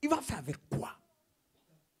 Il va faire avec quoi?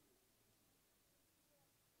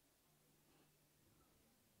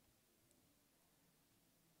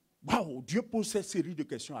 Waouh, Dieu pose cette série de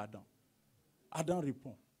questions à Adam. Adam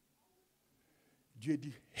répond. Dieu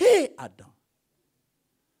dit, hé Adam,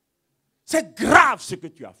 c'est grave ce que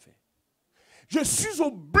tu as fait. Je suis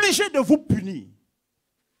obligé de vous punir.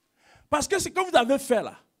 Parce que ce que vous avez fait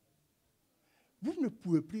là, vous ne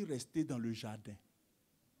pouvez plus rester dans le jardin.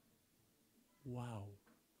 Waouh.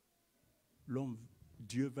 L'homme,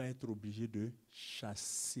 Dieu va être obligé de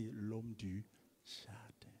chasser l'homme du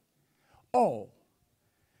jardin. Or,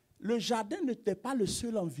 le jardin n'était pas le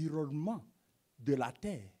seul environnement de la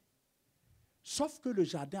terre. Sauf que le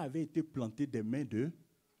jardin avait été planté des mains de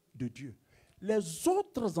Dieu. Les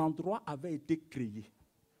autres endroits avaient été créés.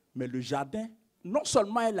 Mais le jardin, non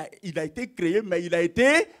seulement il a été créé, mais il a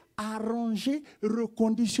été arrangé,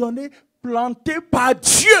 reconditionné, planté par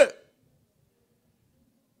Dieu.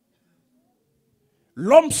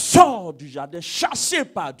 L'homme sort du jardin, chassé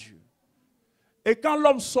par Dieu. Et quand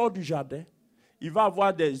l'homme sort du jardin, il va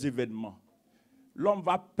avoir des événements. L'homme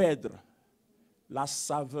va perdre la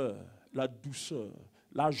saveur, la douceur,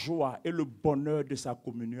 la joie et le bonheur de sa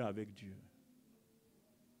communion avec Dieu.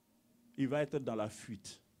 Il va être dans la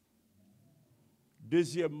fuite.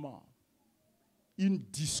 Deuxièmement, une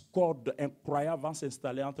discorde incroyable va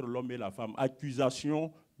s'installer entre l'homme et la femme.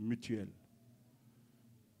 Accusation mutuelle.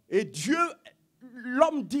 Et Dieu,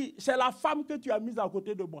 l'homme dit, c'est la femme que tu as mise à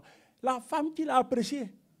côté de moi. La femme qu'il a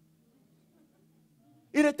appréciée.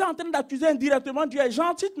 Il était en train d'accuser indirectement Dieu.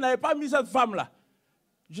 Jean, si tu n'avais pas mis cette femme-là,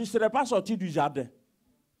 je ne serais pas sorti du jardin.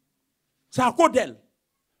 C'est à cause d'elle.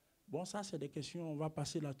 Bon, ça, c'est des questions, on va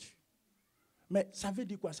passer là-dessus. Mais ça veut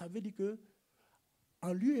dire quoi? Ça veut dire que,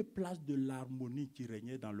 en lieu et place de l'harmonie qui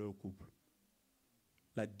régnait dans leur couple,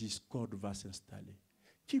 la discorde va s'installer.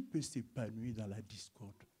 Qui peut s'épanouir dans la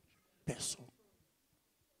discorde? Personne.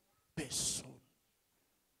 Personne.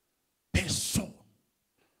 Personne.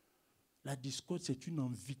 La discorde, c'est une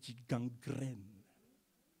envie qui gangrène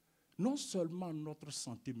non seulement notre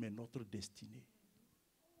santé, mais notre destinée.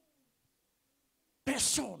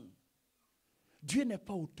 Personne. Dieu n'est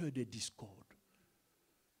pas auteur de discorde.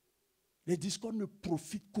 Les discordes ne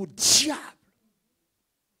profitent qu'au diable.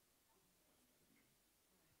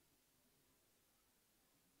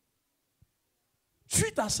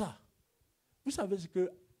 Suite à ça, vous savez ce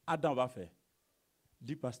que Adam va faire?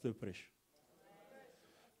 Dit pasteur prêche.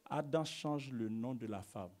 Adam change le nom de la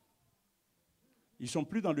femme. Ils ne sont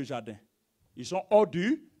plus dans le jardin. Ils sont hors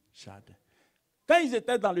du jardin. Quand ils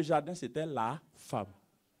étaient dans le jardin, c'était la femme.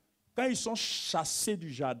 Quand ils sont chassés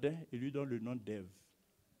du jardin, il lui donne le nom d'Ève.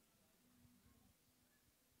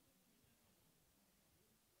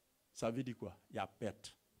 Ça veut dire quoi? Il y a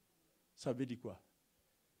perte. Ça veut dire quoi?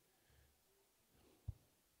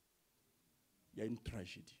 Il y a une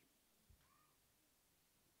tragédie.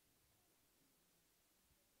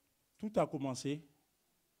 Tout a commencé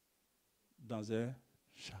dans un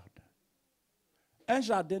jardin. Un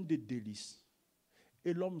jardin de délices.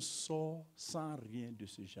 Et l'homme sort sans rien de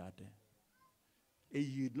ce jardin. Et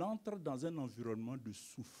il entre dans un environnement de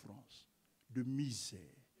souffrance, de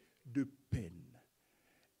misère, de peine,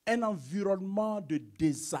 un environnement de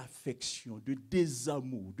désaffection, de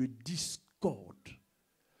désamour, de discorde,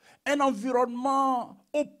 un environnement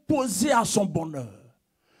opposé à son bonheur.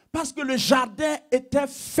 Parce que le jardin était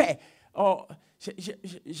fait. Oh,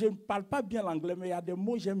 je ne parle pas bien l'anglais, mais il y a des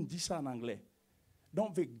mots, j'aime dire ça en anglais.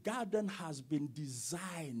 Donc, the garden has been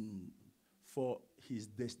designed for his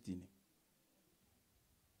destiny.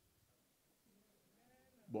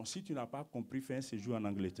 Bon, si tu n'as pas compris, fais un séjour en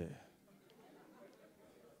Angleterre.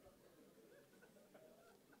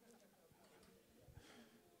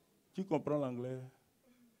 Tu comprends l'anglais?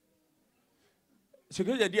 Ce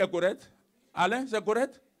que j'ai dit est correct? Alain, c'est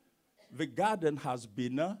correct? The garden has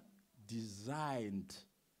been designed.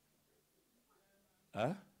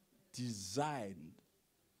 Designed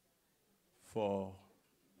for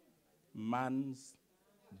man's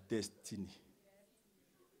destiny.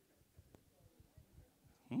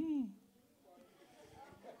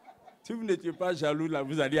 Si vous n'étiez pas jaloux, là,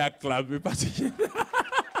 vous allez acclamer parce que...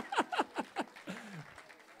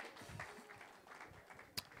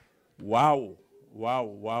 Waouh,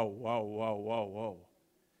 waouh, waouh, waouh, waouh, waouh, waouh.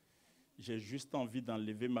 J'ai juste envie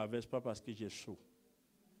d'enlever ma veste, pas parce que j'ai chaud.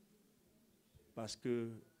 Parce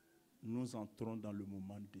que nous entrons dans le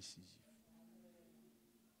moment décisif.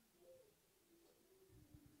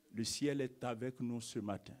 Le ciel est avec nous ce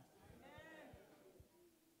matin.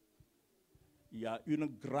 Il y a une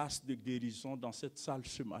grâce de guérison dans cette salle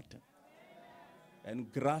ce matin. Une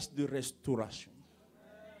grâce de restauration.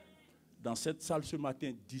 Dans cette salle ce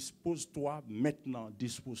matin, dispose-toi maintenant,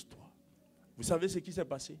 dispose-toi. Vous savez ce qui s'est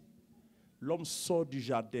passé? L'homme sort du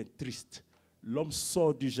jardin triste. L'homme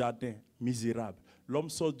sort du jardin misérable. L'homme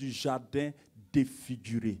sort du jardin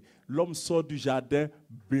défiguré. L'homme sort du jardin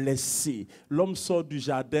blessé. L'homme sort du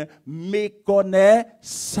jardin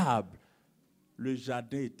méconnaissable. Le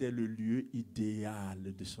jardin était le lieu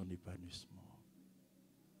idéal de son épanouissement.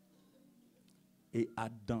 Et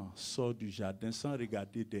Adam sort du jardin sans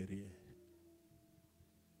regarder derrière.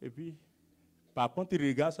 Et puis, par contre, il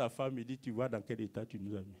regarde sa femme et dit, tu vois dans quel état tu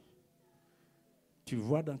nous as mis? Tu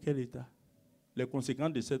vois dans quel état? Les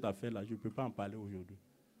conséquences de cette affaire-là, je ne peux pas en parler aujourd'hui.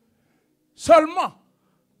 Seulement,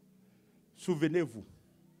 souvenez-vous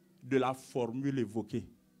de la formule évoquée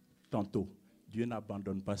tantôt. Dieu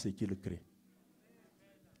n'abandonne pas ce qu'il crée.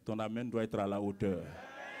 Ton amen doit être à la hauteur.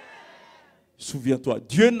 Souviens-toi,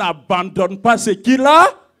 Dieu n'abandonne pas ce qu'il a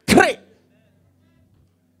créé.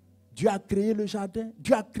 Dieu a créé le jardin.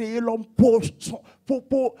 Dieu a créé l'homme pour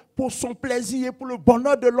son plaisir et pour le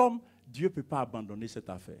bonheur de l'homme. Dieu ne peut pas abandonner cette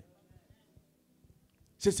affaire.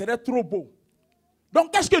 Ce serait trop beau.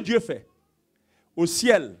 Donc, qu'est-ce que Dieu fait? Au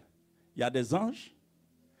ciel, il y a des anges,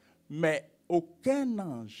 mais aucun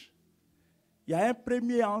ange. Il y a un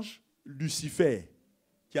premier ange, Lucifer,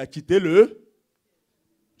 qui a quitté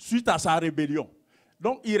suite à sa rébellion.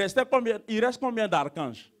 Donc, il reste combien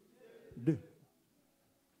d'archanges?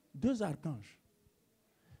 Deux archanges.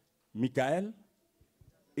 Michael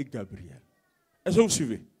et Gabriel. Est-ce que vous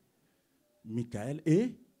suivez? Michael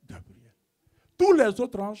et Gabriel. Tous les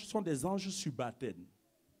autres anges sont des anges subalternes.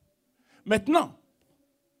 Maintenant,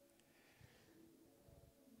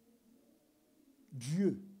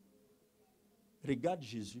 Dieu regarde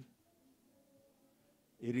Jésus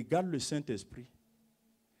et regarde le Saint-Esprit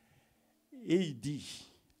et il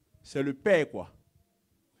dit, c'est le Père quoi,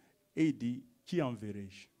 et il dit, qui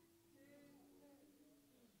enverrai-je?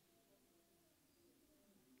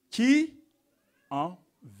 Qui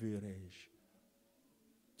enverrai-je?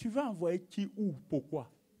 Tu vas envoyer qui, où,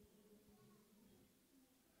 pourquoi?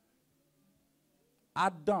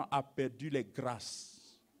 Adam a perdu les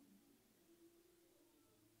grâces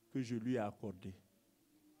que je lui ai accordées.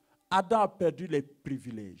 Adam a perdu les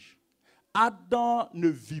privilèges. Adam ne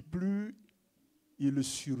vit plus, il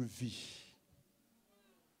survit.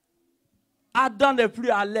 Adam n'est plus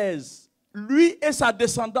à l'aise. Lui et sa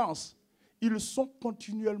descendance, ils sont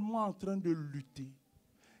continuellement en train de lutter.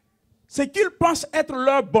 Ce qu'ils pensent être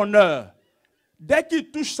leur bonheur, dès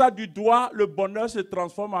qu'ils touchent ça du doigt, le bonheur se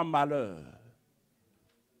transforme en malheur.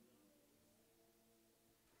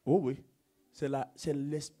 Oh oui, c'est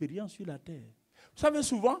l'expérience sur la terre. Vous savez,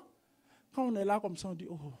 souvent, quand on est là comme ça, on dit,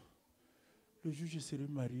 oh, le jour je serai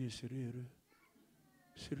marié, je serai heureux.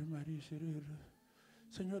 Je serai marié, je serai heureux.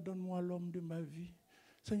 Seigneur, donne-moi l'homme de ma vie.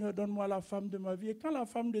 Seigneur, donne-moi la femme de ma vie. Et quand la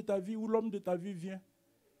femme de ta vie ou l'homme de ta vie vient,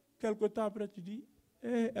 quelque temps après, tu dis,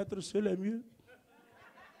 être seul est mieux.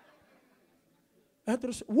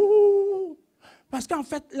 Être seul. Ouh! Parce qu'en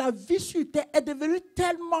fait, la vie sur terre est devenue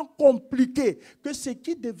tellement compliquée que ce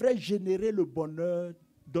qui devrait générer le bonheur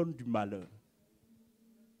donne du malheur.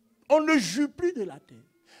 On ne joue plus de la terre.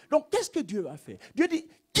 Donc, qu'est-ce que Dieu va faire? Dieu dit,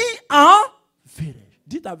 Qui enverrai-je?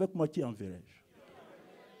 Dites avec moi, qui enverrai-je?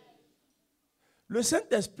 Le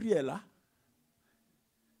Saint-Esprit est là.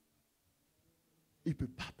 Il ne peut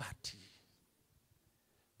pas partir.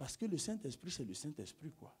 Parce que le Saint-Esprit, c'est le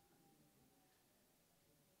Saint-Esprit, quoi.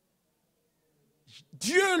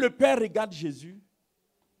 Dieu le Père regarde Jésus.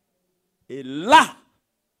 Et là,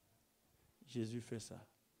 Jésus fait ça.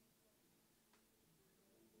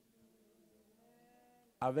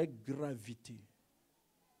 Avec gravité.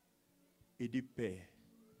 Et dit, Père,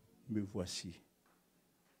 me voici.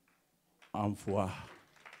 Envoie.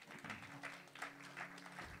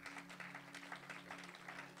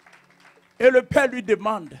 Et le Père lui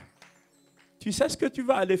demande, tu sais ce que tu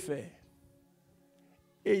vas aller faire?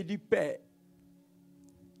 Et il dit, Père,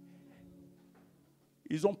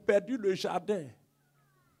 ils ont perdu le jardin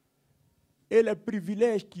et les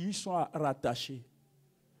privilèges qui y sont rattachés.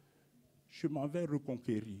 Je m'en vais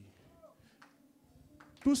reconquérir.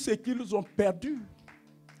 Tout ce qu'ils ont perdu,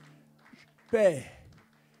 Père,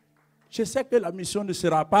 je sais que la mission ne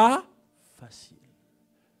sera pas facile.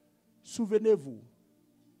 Souvenez-vous,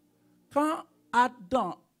 quand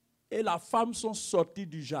Adam et la femme sont sortis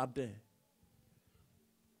du jardin,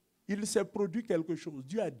 il s'est produit quelque chose.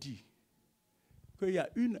 Dieu a dit qu'il y a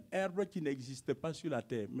une herbe qui n'existe pas sur la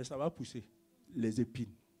terre, mais ça va pousser, les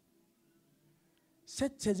épines.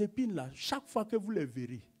 Ces épines-là, chaque fois que vous les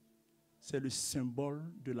verrez, c'est le symbole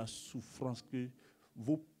de la souffrance que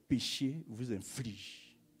vos péchés vous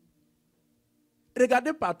infligent.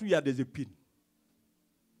 Regardez partout, il y a des épines.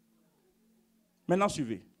 Maintenant,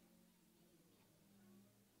 suivez.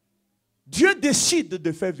 Dieu décide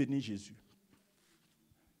de faire venir Jésus.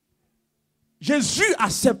 Jésus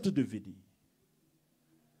accepte de venir.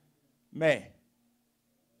 Mais,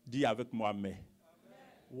 dis avec moi, mais.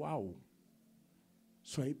 Waouh.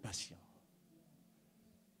 Soyez patients.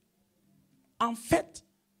 En fait,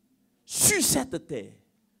 sur cette terre,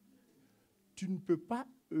 tu ne peux pas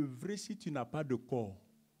œuvrer si tu n'as pas de corps.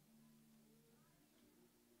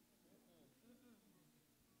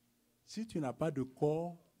 Si tu n'as pas de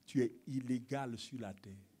corps, tu es illégal sur la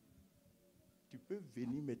terre. Tu peux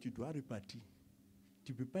venir, mais tu dois repartir.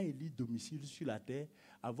 Tu ne peux pas élire domicile sur la terre,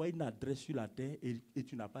 avoir une adresse sur la terre et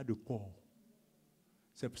tu n'as pas de corps.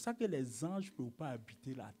 C'est pour ça que les anges ne peuvent pas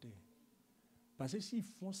habiter la terre. Parce que s'ils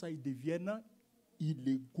font ça, ils deviennent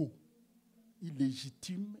illégaux,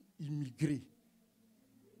 illégitimes, immigrés.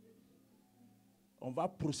 On va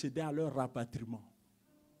procéder à leur rapatriement.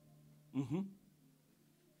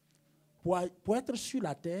 Pour être sur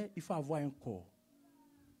la terre, il faut avoir un corps.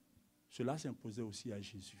 Cela s'imposait aussi à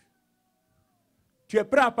Jésus. Tu es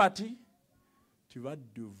prêt à partir? Tu vas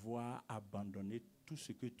devoir abandonner tout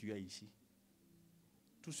ce que tu as ici.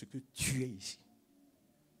 Tout ce que tu es ici.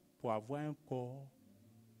 Pour avoir un corps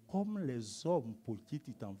comme les hommes pour qui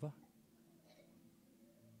tu t'en vas.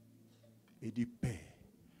 Et dit, Père,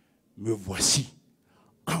 me voici,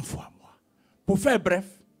 envoie-moi. Pour faire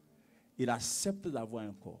bref, il accepte d'avoir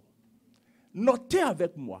un corps. Notez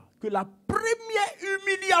avec moi que la première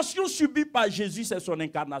humiliation subie par Jésus, c'est son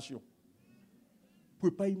incarnation. Vous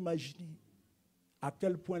ne pouvez pas imaginer à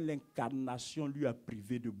quel point l'incarnation lui a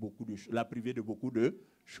privé de beaucoup de choses. L'a privé de beaucoup de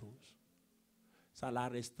choses. Ça l'a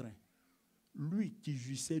restreint. Lui qui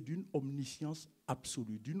jouissait d'une omniscience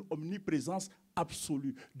absolue, d'une omniprésence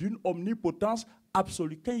absolue, d'une omnipotence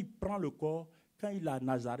absolue. Quand il prend le corps, quand il est à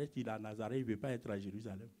Nazareth, il ne veut pas être à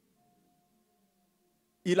Jérusalem.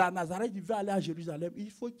 Il est à Nazareth, il veut aller à Jérusalem.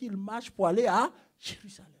 Il faut qu'il marche pour aller à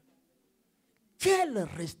Jérusalem. Quelle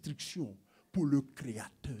restriction pour le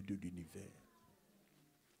Créateur de l'univers.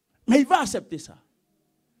 Mais il va accepter ça.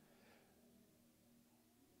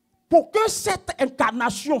 Pour que cette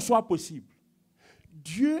incarnation soit possible,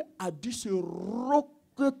 Dieu a dû se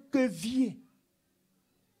recroqueviller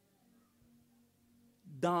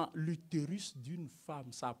dans l'utérus d'une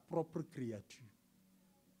femme, sa propre créature.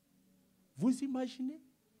 Vous imaginez?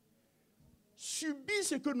 Subir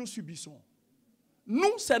ce que nous subissons.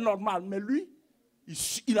 Nous, c'est normal, mais lui,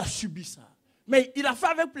 il a subi ça. Mais il a fait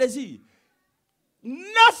avec plaisir.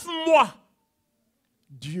 9 mois.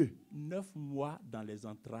 Dieu, 9 mois dans les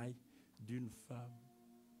entrailles d'une femme.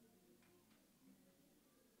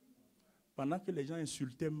 Pendant que les gens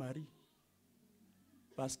insultaient Marie,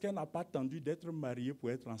 parce qu'elle n'a pas attendu d'être mariée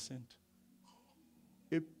pour être enceinte.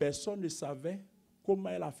 Et personne ne savait comment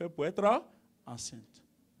elle a fait pour être enceinte.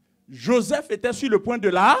 Joseph était sur le point de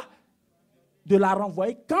la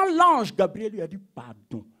renvoyer quand l'ange Gabriel lui a dit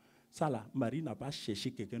pardon. Ça là, Marie n'a pas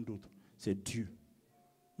cherché quelqu'un d'autre, c'est Dieu.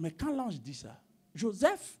 Mais quand l'ange dit ça,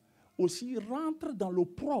 Joseph aussi rentre dans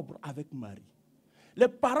l'opprobre avec Marie. Les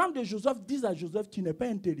parents de Joseph disent à Joseph, tu n'es pas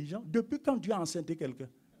intelligent. Depuis quand Dieu a enceinté quelqu'un?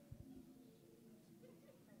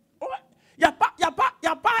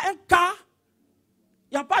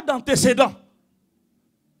 d'antécédents.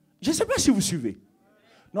 Je ne sais pas si vous suivez.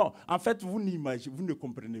 Non, en fait, vous ne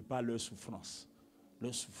comprenez pas leur souffrance.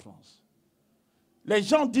 Leur souffrance. Les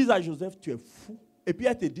gens disent à Joseph, tu es fou. Et puis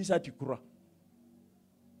elle te dit ça, tu crois.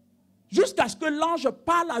 Jusqu'à ce que l'ange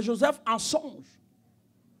parle à Joseph en songe.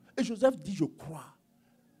 Et Joseph dit, je crois.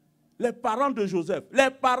 Les parents de Joseph, les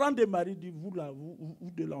parents de Marie disent, vous là, vous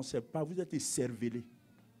ne lancez pas, vous êtes écervelés.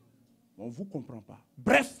 On ne vous comprend pas.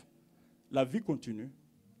 Bref, la vie continue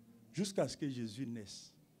jusqu'à ce que Jésus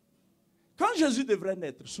naisse. Quand Jésus devrait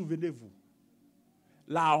naître, souvenez-vous,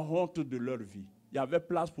 la honte de leur vie. Il y avait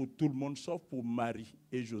place pour tout le monde, sauf pour Marie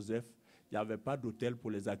et Joseph. Il n'y avait pas d'hôtel pour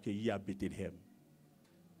les accueillir à Bethléem.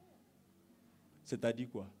 C'est-à-dire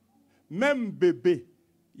quoi? Même bébé,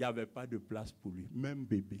 il n'y avait pas de place pour lui. Même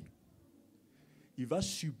bébé. Il va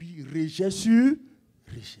subir rejet sur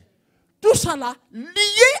rejet. Tout ça là,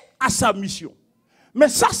 lié à sa mission. Mais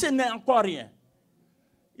ça, ce n'est encore rien.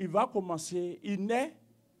 Il va commencer, il naît,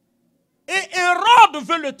 et Hérode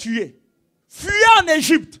veut le tuer. Fuyant en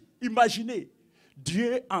Égypte. Imaginez,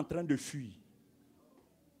 Dieu est en train de fuir.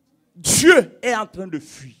 Dieu est en train de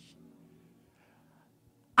fuir.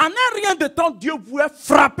 En un rien de temps, Dieu voulait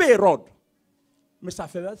frapper Hérode. Mais ça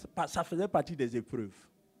faisait partie des épreuves.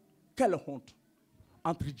 Quelle honte,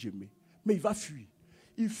 entre guillemets. Mais il va fuir.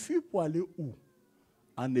 Il fuit pour aller où?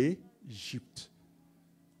 En Égypte.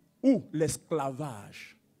 Où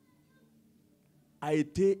l'esclavage a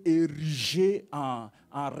été érigé en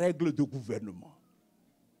règle de gouvernement.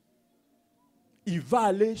 Il va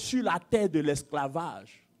aller sur la terre de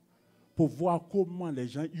l'esclavage pour voir comment les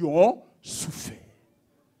gens y ont souffert.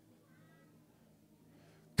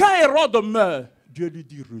 Quand Hérode meurt, Dieu lui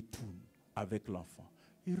dit retourne avec l'enfant.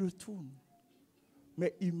 Il retourne.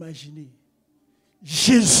 Mais imaginez,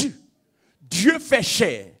 Jésus, Dieu fait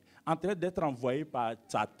chair, en train d'être envoyé par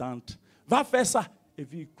sa tante, va faire ça. Et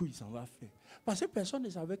puis, il s'en va faire. Parce que personne ne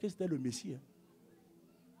savait que c'était le Messie.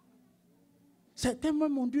 Certains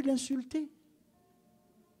même ont dû l'insulter.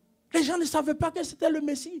 Les gens ne savaient pas que c'était le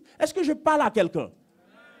Messie. Est-ce que je parle à quelqu'un?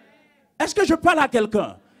 Est-ce que je parle à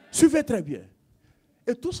quelqu'un? Suivez très bien.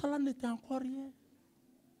 Et tout cela n'était encore rien.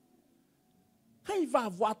 Quand il va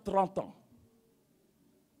avoir 30 ans,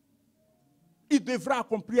 il devra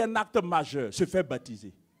accomplir un acte majeur, se faire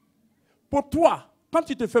baptiser. Pour toi, quand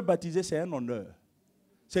tu te fais baptiser, c'est un honneur.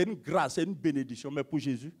 C'est une grâce, c'est une bénédiction. Mais pour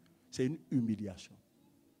Jésus, c'est une humiliation.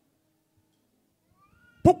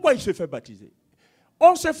 Pourquoi il se fait baptiser?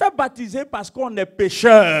 On se fait baptiser parce qu'on est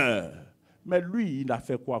pécheur. Mais lui, il a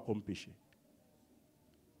fait quoi comme péché?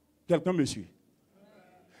 Quelqu'un me suit?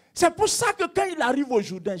 C'est pour ça que quand il arrive au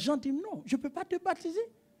Jourdain, Jean dit non, je ne peux pas te baptiser.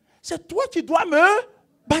 C'est toi qui dois me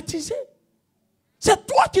baptiser. C'est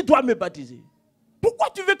toi qui dois me baptiser. Pourquoi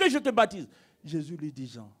tu veux que je te baptise? Jésus lui dit,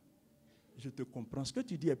 Jean, je te comprends, ce que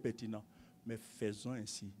tu dis est pertinent, mais faisons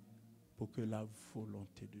ainsi pour que la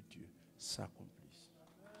volonté de Dieu s'accomplisse.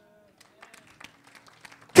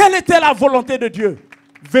 Quelle était la volonté de Dieu?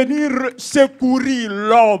 Venir secourir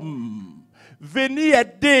l'homme, venir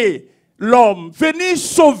aider l'homme, venir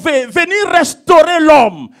sauver, venir restaurer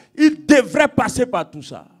l'homme. Il devrait passer par tout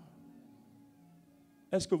ça.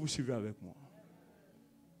 Est-ce que vous suivez avec moi?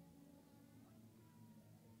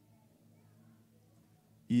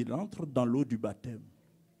 Il entre dans l'eau du baptême.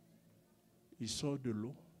 Il sort de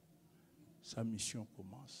l'eau. Sa mission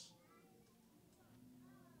commence.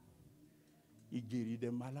 Il guérit des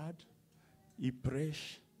malades. Il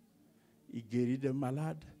prêche. Il guérit des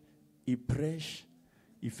malades. Il prêche.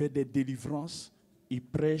 Il fait des délivrances. Il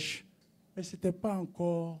prêche. Mais ce n'était pas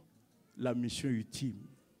encore la mission ultime.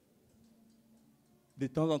 De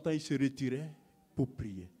temps en temps, il se retirait pour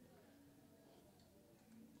prier.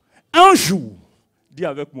 Un jour, dis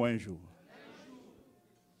avec moi un jour.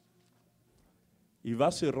 Il va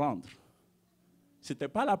se rendre. Ce n'était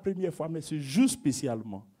pas la première fois, mais ce jour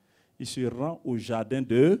spécialement. Il se rend au jardin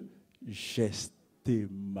de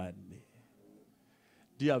Gethsémani.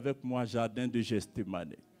 Dis avec moi, jardin de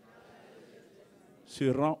Gethsémani. Se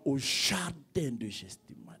rend au jardin de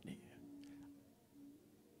Gethsémani.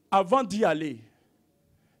 Avant d'y aller,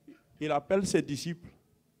 il appelle ses disciples.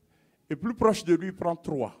 Et plus proche de lui, il prend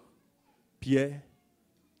 3. Pierre,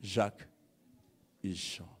 Jacques et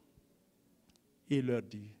Jean. Et il leur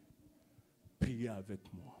dit, priez avec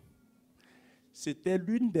moi. C'était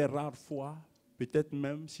l'une des rares fois, peut-être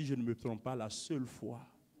même, si je ne me trompe pas, la seule fois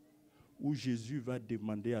où Jésus va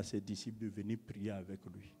demander à ses disciples de venir prier avec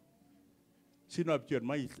lui. Sinon,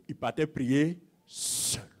 habituellement, il partait prier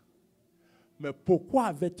seul. Mais pourquoi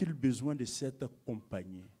avait-il besoin de cette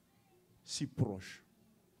compagnie si proche?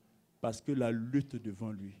 Parce que la lutte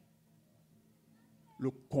devant lui, le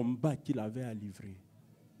combat qu'il avait à livrer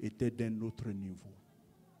était d'un autre niveau.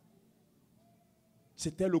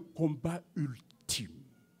 C'était le combat ultime.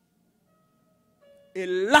 Et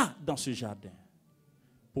là, dans ce jardin,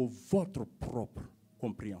 pour votre propre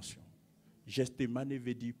compréhension, Gethsémane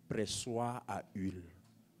veut dire pressoir à huile.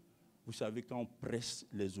 Vous savez, quand on presse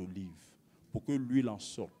les olives, pour que l'huile en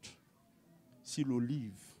sorte, si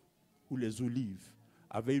l'olive ou les olives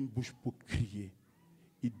avaient une bouche pour crier,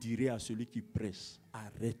 il dirait à celui qui presse,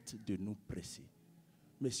 arrête de nous presser.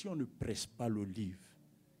 Mais si on ne presse pas l'olive,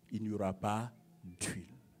 il n'y aura pas d'huile.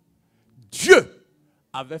 Dieu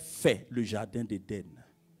avait fait le jardin d'Éden.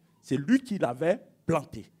 C'est lui qui l'avait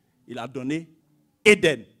planté. Il a donné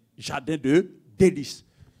Éden, jardin de délices.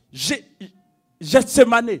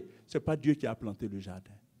 Gethsémane, ce n'est pas Dieu qui a planté le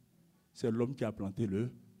jardin. C'est l'homme qui a planté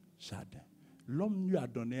le jardin. L'homme lui a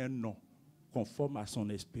donné un nom conforme à son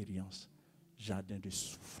expérience. Jardin de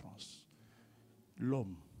souffrance.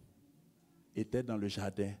 L'homme était dans le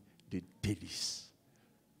jardin de délices.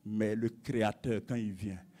 Mais le Créateur, quand il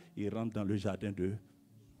vient, il rentre dans le jardin de...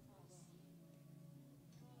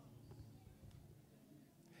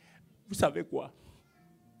 Vous savez quoi?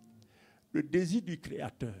 Le désir du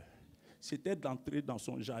Créateur, c'était d'entrer dans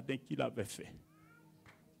son jardin qu'il avait fait.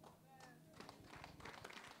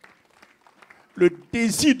 Le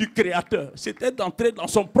désir du Créateur, c'était d'entrer dans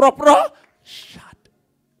son propre jardin.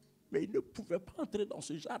 Mais il ne pouvait pas entrer dans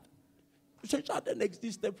ce jardin. Ce jardin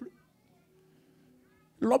n'existait plus.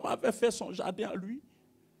 L'homme avait fait son jardin à lui,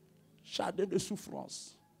 jardin de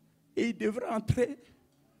souffrance. Et il devrait entrer,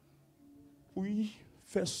 puis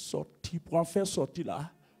faire sortir, pour en faire sortir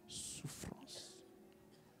la souffrance.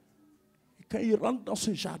 Et quand il rentre dans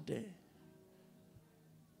ce jardin,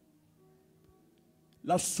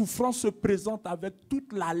 la souffrance se présente avec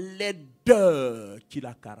toute la laideur qui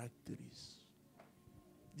la caractérise.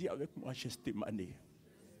 Dis avec moi, Gethsémane.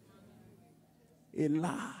 Et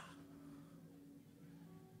là,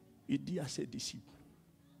 il dit à ses disciples,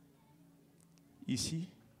 ici,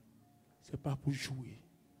 ce n'est pas pour jouer.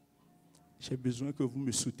 J'ai besoin que vous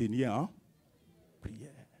me souteniez en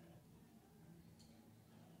prière.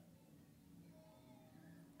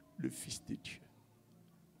 Le Fils de Dieu.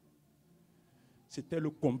 C'était le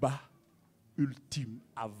combat ultime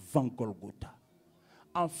avant Golgotha.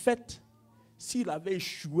 En fait, s'il avait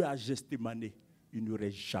échoué à Gethsémane, il n'y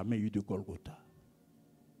aurait jamais eu de Golgotha.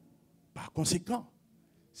 Par conséquent,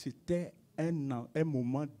 c'était un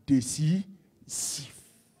moment décisif.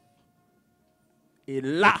 Et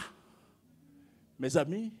là, mes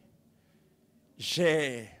amis,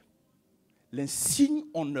 j'ai l'insigne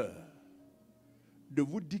honneur de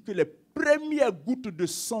vous dire que les premières gouttes de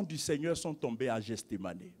sang du Seigneur sont tombées à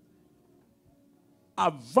Gethsémane.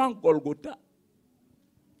 Avant Golgotha,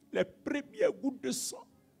 les premières gouttes de sang.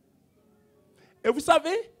 Et vous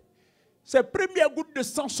savez, ces premières gouttes de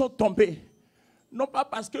sang sont tombées, non pas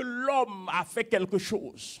parce que l'homme a fait quelque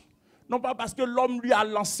chose, non pas parce que l'homme lui a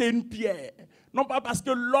lancé une pierre, non pas parce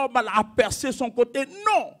que l'homme a percé son côté,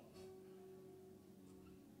 non.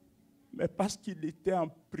 Mais parce qu'il était en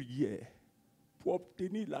prière pour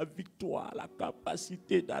obtenir la victoire, la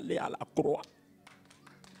capacité d'aller à la croix.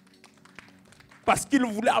 Parce qu'il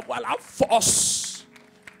voulait avoir la force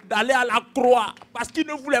d'aller à la croix, parce qu'il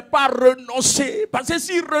ne voulait pas renoncer, parce que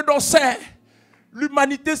s'il renonçait,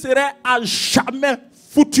 l'humanité serait à jamais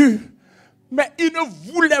foutue. Mais il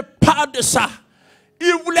ne voulait pas de ça.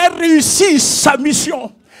 Il voulait réussir sa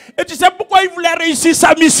mission. Et tu sais pourquoi il voulait réussir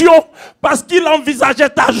sa mission? Parce qu'il envisageait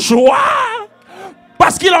ta joie,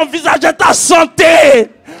 parce qu'il envisageait ta santé,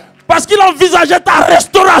 parce qu'il envisageait ta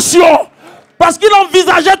restauration, parce qu'il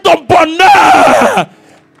envisageait ton bonheur.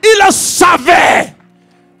 Il le savait.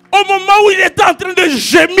 Au moment où il était en train de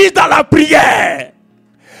gémir dans la prière,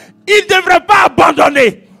 il ne devrait pas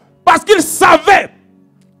abandonner. Parce qu'il savait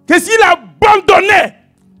que s'il abandonnait,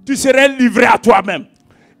 tu serais livré à toi-même.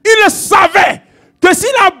 Il le savait que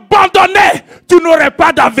s'il abandonnait, tu n'aurais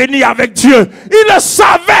pas d'avenir avec Dieu. Il le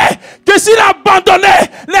savait que s'il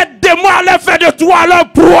abandonnait, les démons allaient faire de toi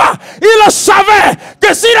leur proie. Il le savait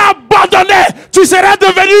que s'il abandonnait, tu serais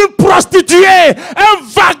devenu une prostituée, un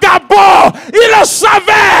vagabond. Il le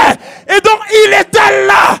savait. Et donc il était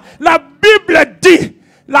là. La Bible dit,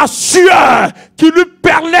 la sueur qui lui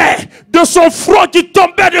perlait de son front, qui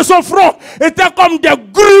tombait de son front, était comme des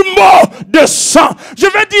grumeaux de sang. Je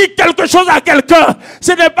vais dire quelque chose à quelqu'un.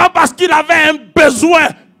 Ce n'est pas parce qu'il avait un besoin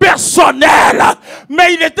personnel,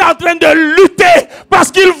 mais il était en train de lutter parce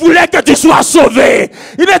qu'il voulait que tu sois sauvé.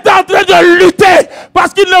 Il était en train de lutter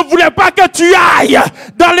parce qu'il ne voulait pas que tu ailles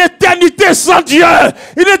dans l'éternité sans Dieu.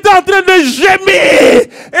 Il était en train de gémir.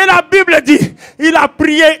 Et la Bible dit, il a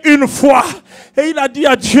prié une fois. Et il a dit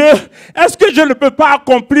à Dieu, est-ce que je ne peux pas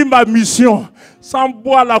accomplir ma mission sans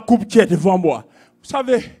boire la coupe qui est devant moi? Vous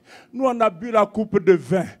savez, nous on a bu la coupe de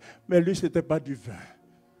vin, mais lui ce n'était pas du vin.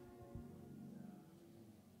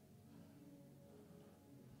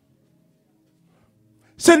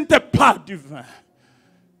 Ce n'était pas du vin.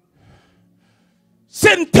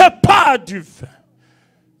 Ce n'était pas du vin.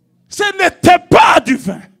 Ce n'était pas du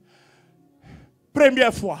vin.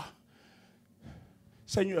 Première fois.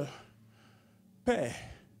 Seigneur, Père,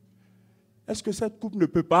 est-ce que cette coupe ne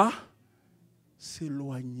peut pas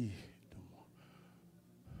s'éloigner de moi?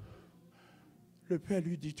 Le Père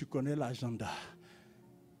lui dit, tu connais l'agenda.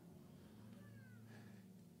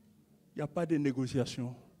 Il n'y a pas de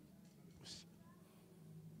négociation.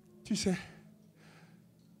 Tu sais,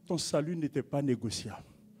 ton salut n'était pas négociable.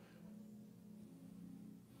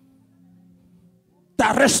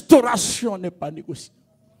 Ta restauration n'est pas négociable.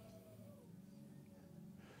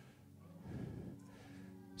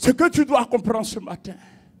 Ce que tu dois comprendre ce matin,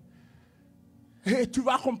 et tu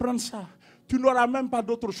vas comprendre ça, tu n'auras même pas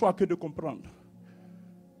d'autre choix que de comprendre.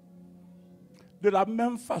 De la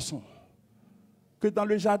même façon que dans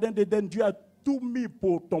le jardin d'Éden, Dieu a tout mis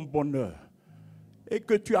pour ton bonheur et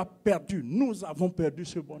que tu as perdu, nous avons perdu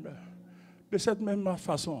ce bonheur. De cette même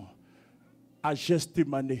façon, à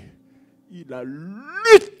Gethsémani, il a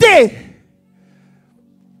lutté.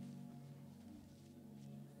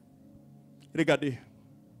 Regardez.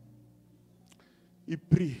 Il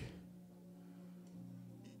prie.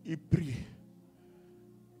 Il prie.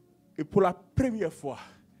 Et pour la première fois,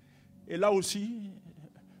 et là aussi,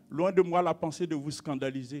 loin de moi la pensée de vous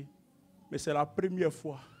scandaliser, mais c'est la première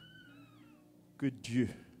fois que Dieu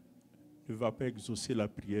ne va pas exaucer la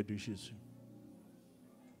prière de Jésus.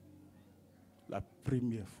 La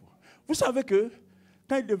première fois. Vous savez que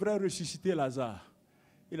quand il devrait ressusciter Lazare,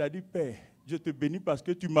 il a dit, Père, je te bénis parce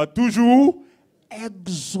que tu m'as toujours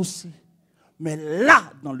exaucé. Mais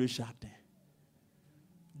là, dans le jardin,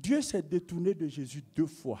 Dieu s'est détourné de Jésus 2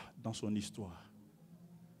 fois dans son histoire.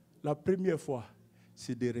 La première fois,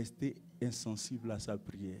 c'est de rester insensible à sa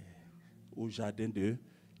prière au jardin de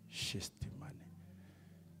Gethsémani.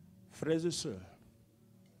 Frères et sœurs,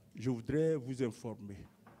 je voudrais vous informer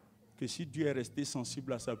que si Dieu est resté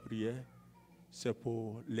sensible à sa prière, c'est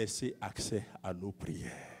pour laisser accès à nos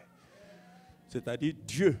prières. C'est-à-dire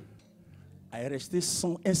Dieu est resté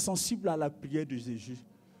insensible à la prière de Jésus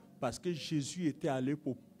parce que Jésus était allé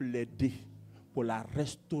pour plaider pour la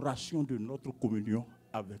restauration de notre communion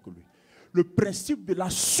avec lui. Le principe de la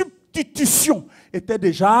substitution était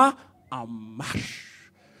déjà en marche.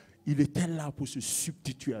 Il était là pour se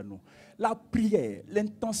substituer à nous. La prière,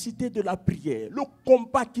 l'intensité de la prière, le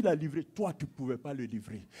combat qu'il a livré, toi tu ne pouvais pas le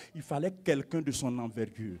livrer. Il fallait quelqu'un de son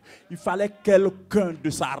envergure. Il fallait quelqu'un de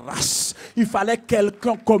sa race. Il fallait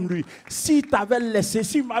quelqu'un comme lui. S'il m'avait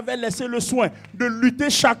laissé le soin de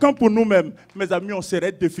lutter chacun pour nous-mêmes, mes amis, on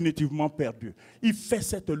serait définitivement perdus. Il fait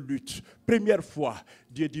cette lutte. Première fois,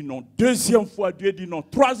 Dieu dit non. Deuxième fois, Dieu dit non.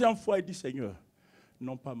 Troisième fois, il dit Seigneur,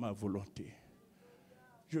 non pas ma volonté.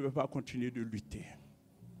 Je ne veux pas continuer de lutter.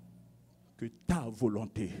 Que ta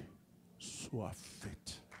volonté soit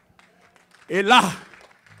faite. Et là,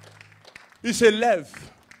 il se lève.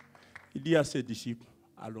 Il dit à ses disciples,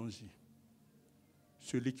 allons-y.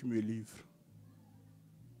 Celui qui me livre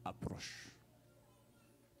approche.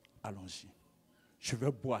 Allons-y. Je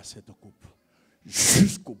vais boire cette coupe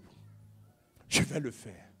jusqu'au bout. Je vais le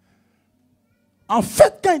faire. En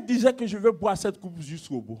fait, quand il disait que je vais boire cette coupe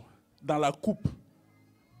jusqu'au bout, dans la coupe,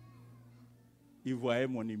 il voyait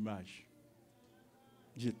mon image.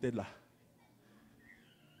 J'étais là.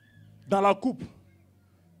 Dans la coupe,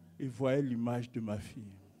 il voyait l'image de ma fille.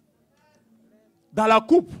 Dans la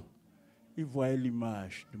coupe, il voyait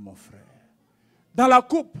l'image de mon frère. Dans la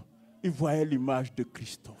coupe, il voyait l'image de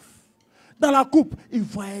Christophe. Dans la coupe, il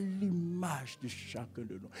voyait l'image de chacun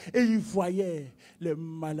de nous. Et il voyait les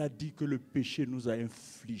maladies que le péché nous a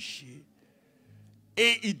infligées.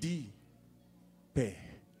 Et il dit, Père,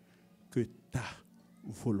 que ta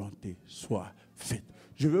volonté soit faite.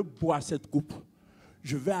 Je veux boire cette coupe.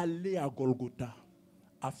 Je vais aller à Golgotha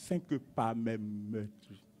afin que par mes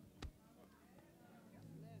meurtres,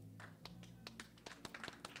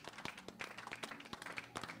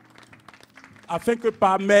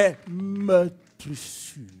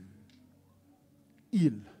 meurtrissures,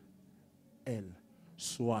 elle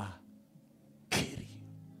soit guérie.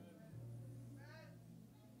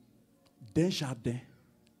 D'un jardin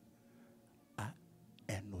à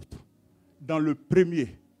un autre. Dans le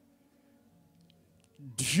premier,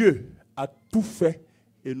 Dieu a tout fait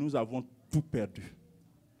et nous avons tout perdu.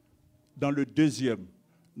 Dans le deuxième,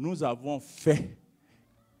 nous avons fait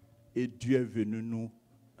et Dieu est venu nous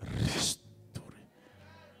restaurer.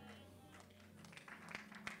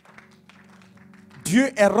 Dieu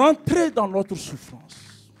est rentré dans notre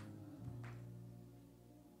souffrance.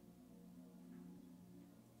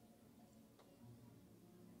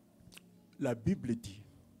 La Bible dit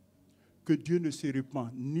que Dieu ne se répand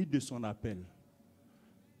ni de son appel,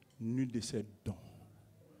 ni de ses dons.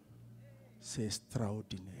 C'est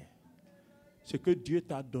extraordinaire. Ce que Dieu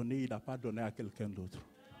t'a donné, il n'a pas donné à quelqu'un d'autre.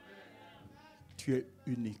 Tu es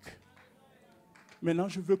unique. Maintenant,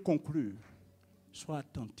 je veux conclure. Sois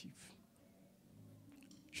attentif.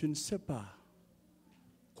 Je ne sais pas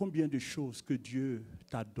combien de choses que Dieu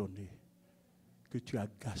t'a données, que tu as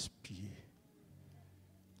gaspillées.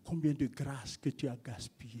 Combien de grâces que tu as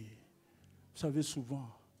gaspillées. Vous savez, souvent,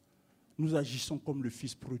 nous agissons comme le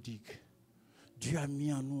fils prodigue. Dieu a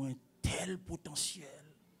mis en nous un tel potentiel.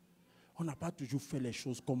 On n'a pas toujours fait les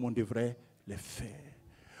choses comme on devrait les faire.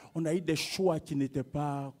 On a eu des choix qui n'étaient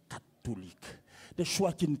pas catholiques, des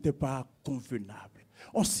choix qui n'étaient pas convenables.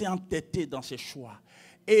 On s'est entêté dans ces choix.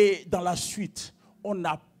 Et dans la suite, on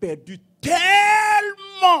a perdu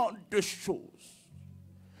tellement de choses.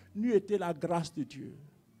 N'eût été la grâce de Dieu,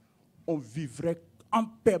 on vivrait en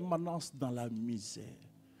permanence dans la misère.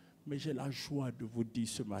 Mais j'ai la joie de vous dire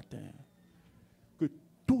ce matin que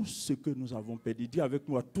tout ce que nous avons perdu, dis avec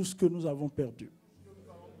moi, tout ce que nous avons perdu,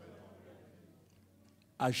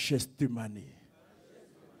 à Gethsémani,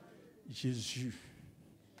 Jésus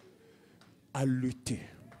a lutté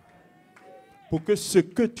pour que ce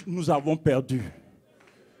que nous avons perdu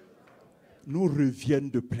nous revienne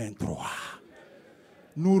de plein droit.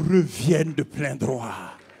 Nous revienne de plein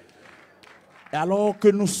droit. Et alors que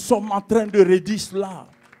nous sommes en train de redire cela,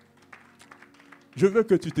 je veux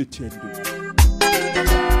que tu te tiennes debout.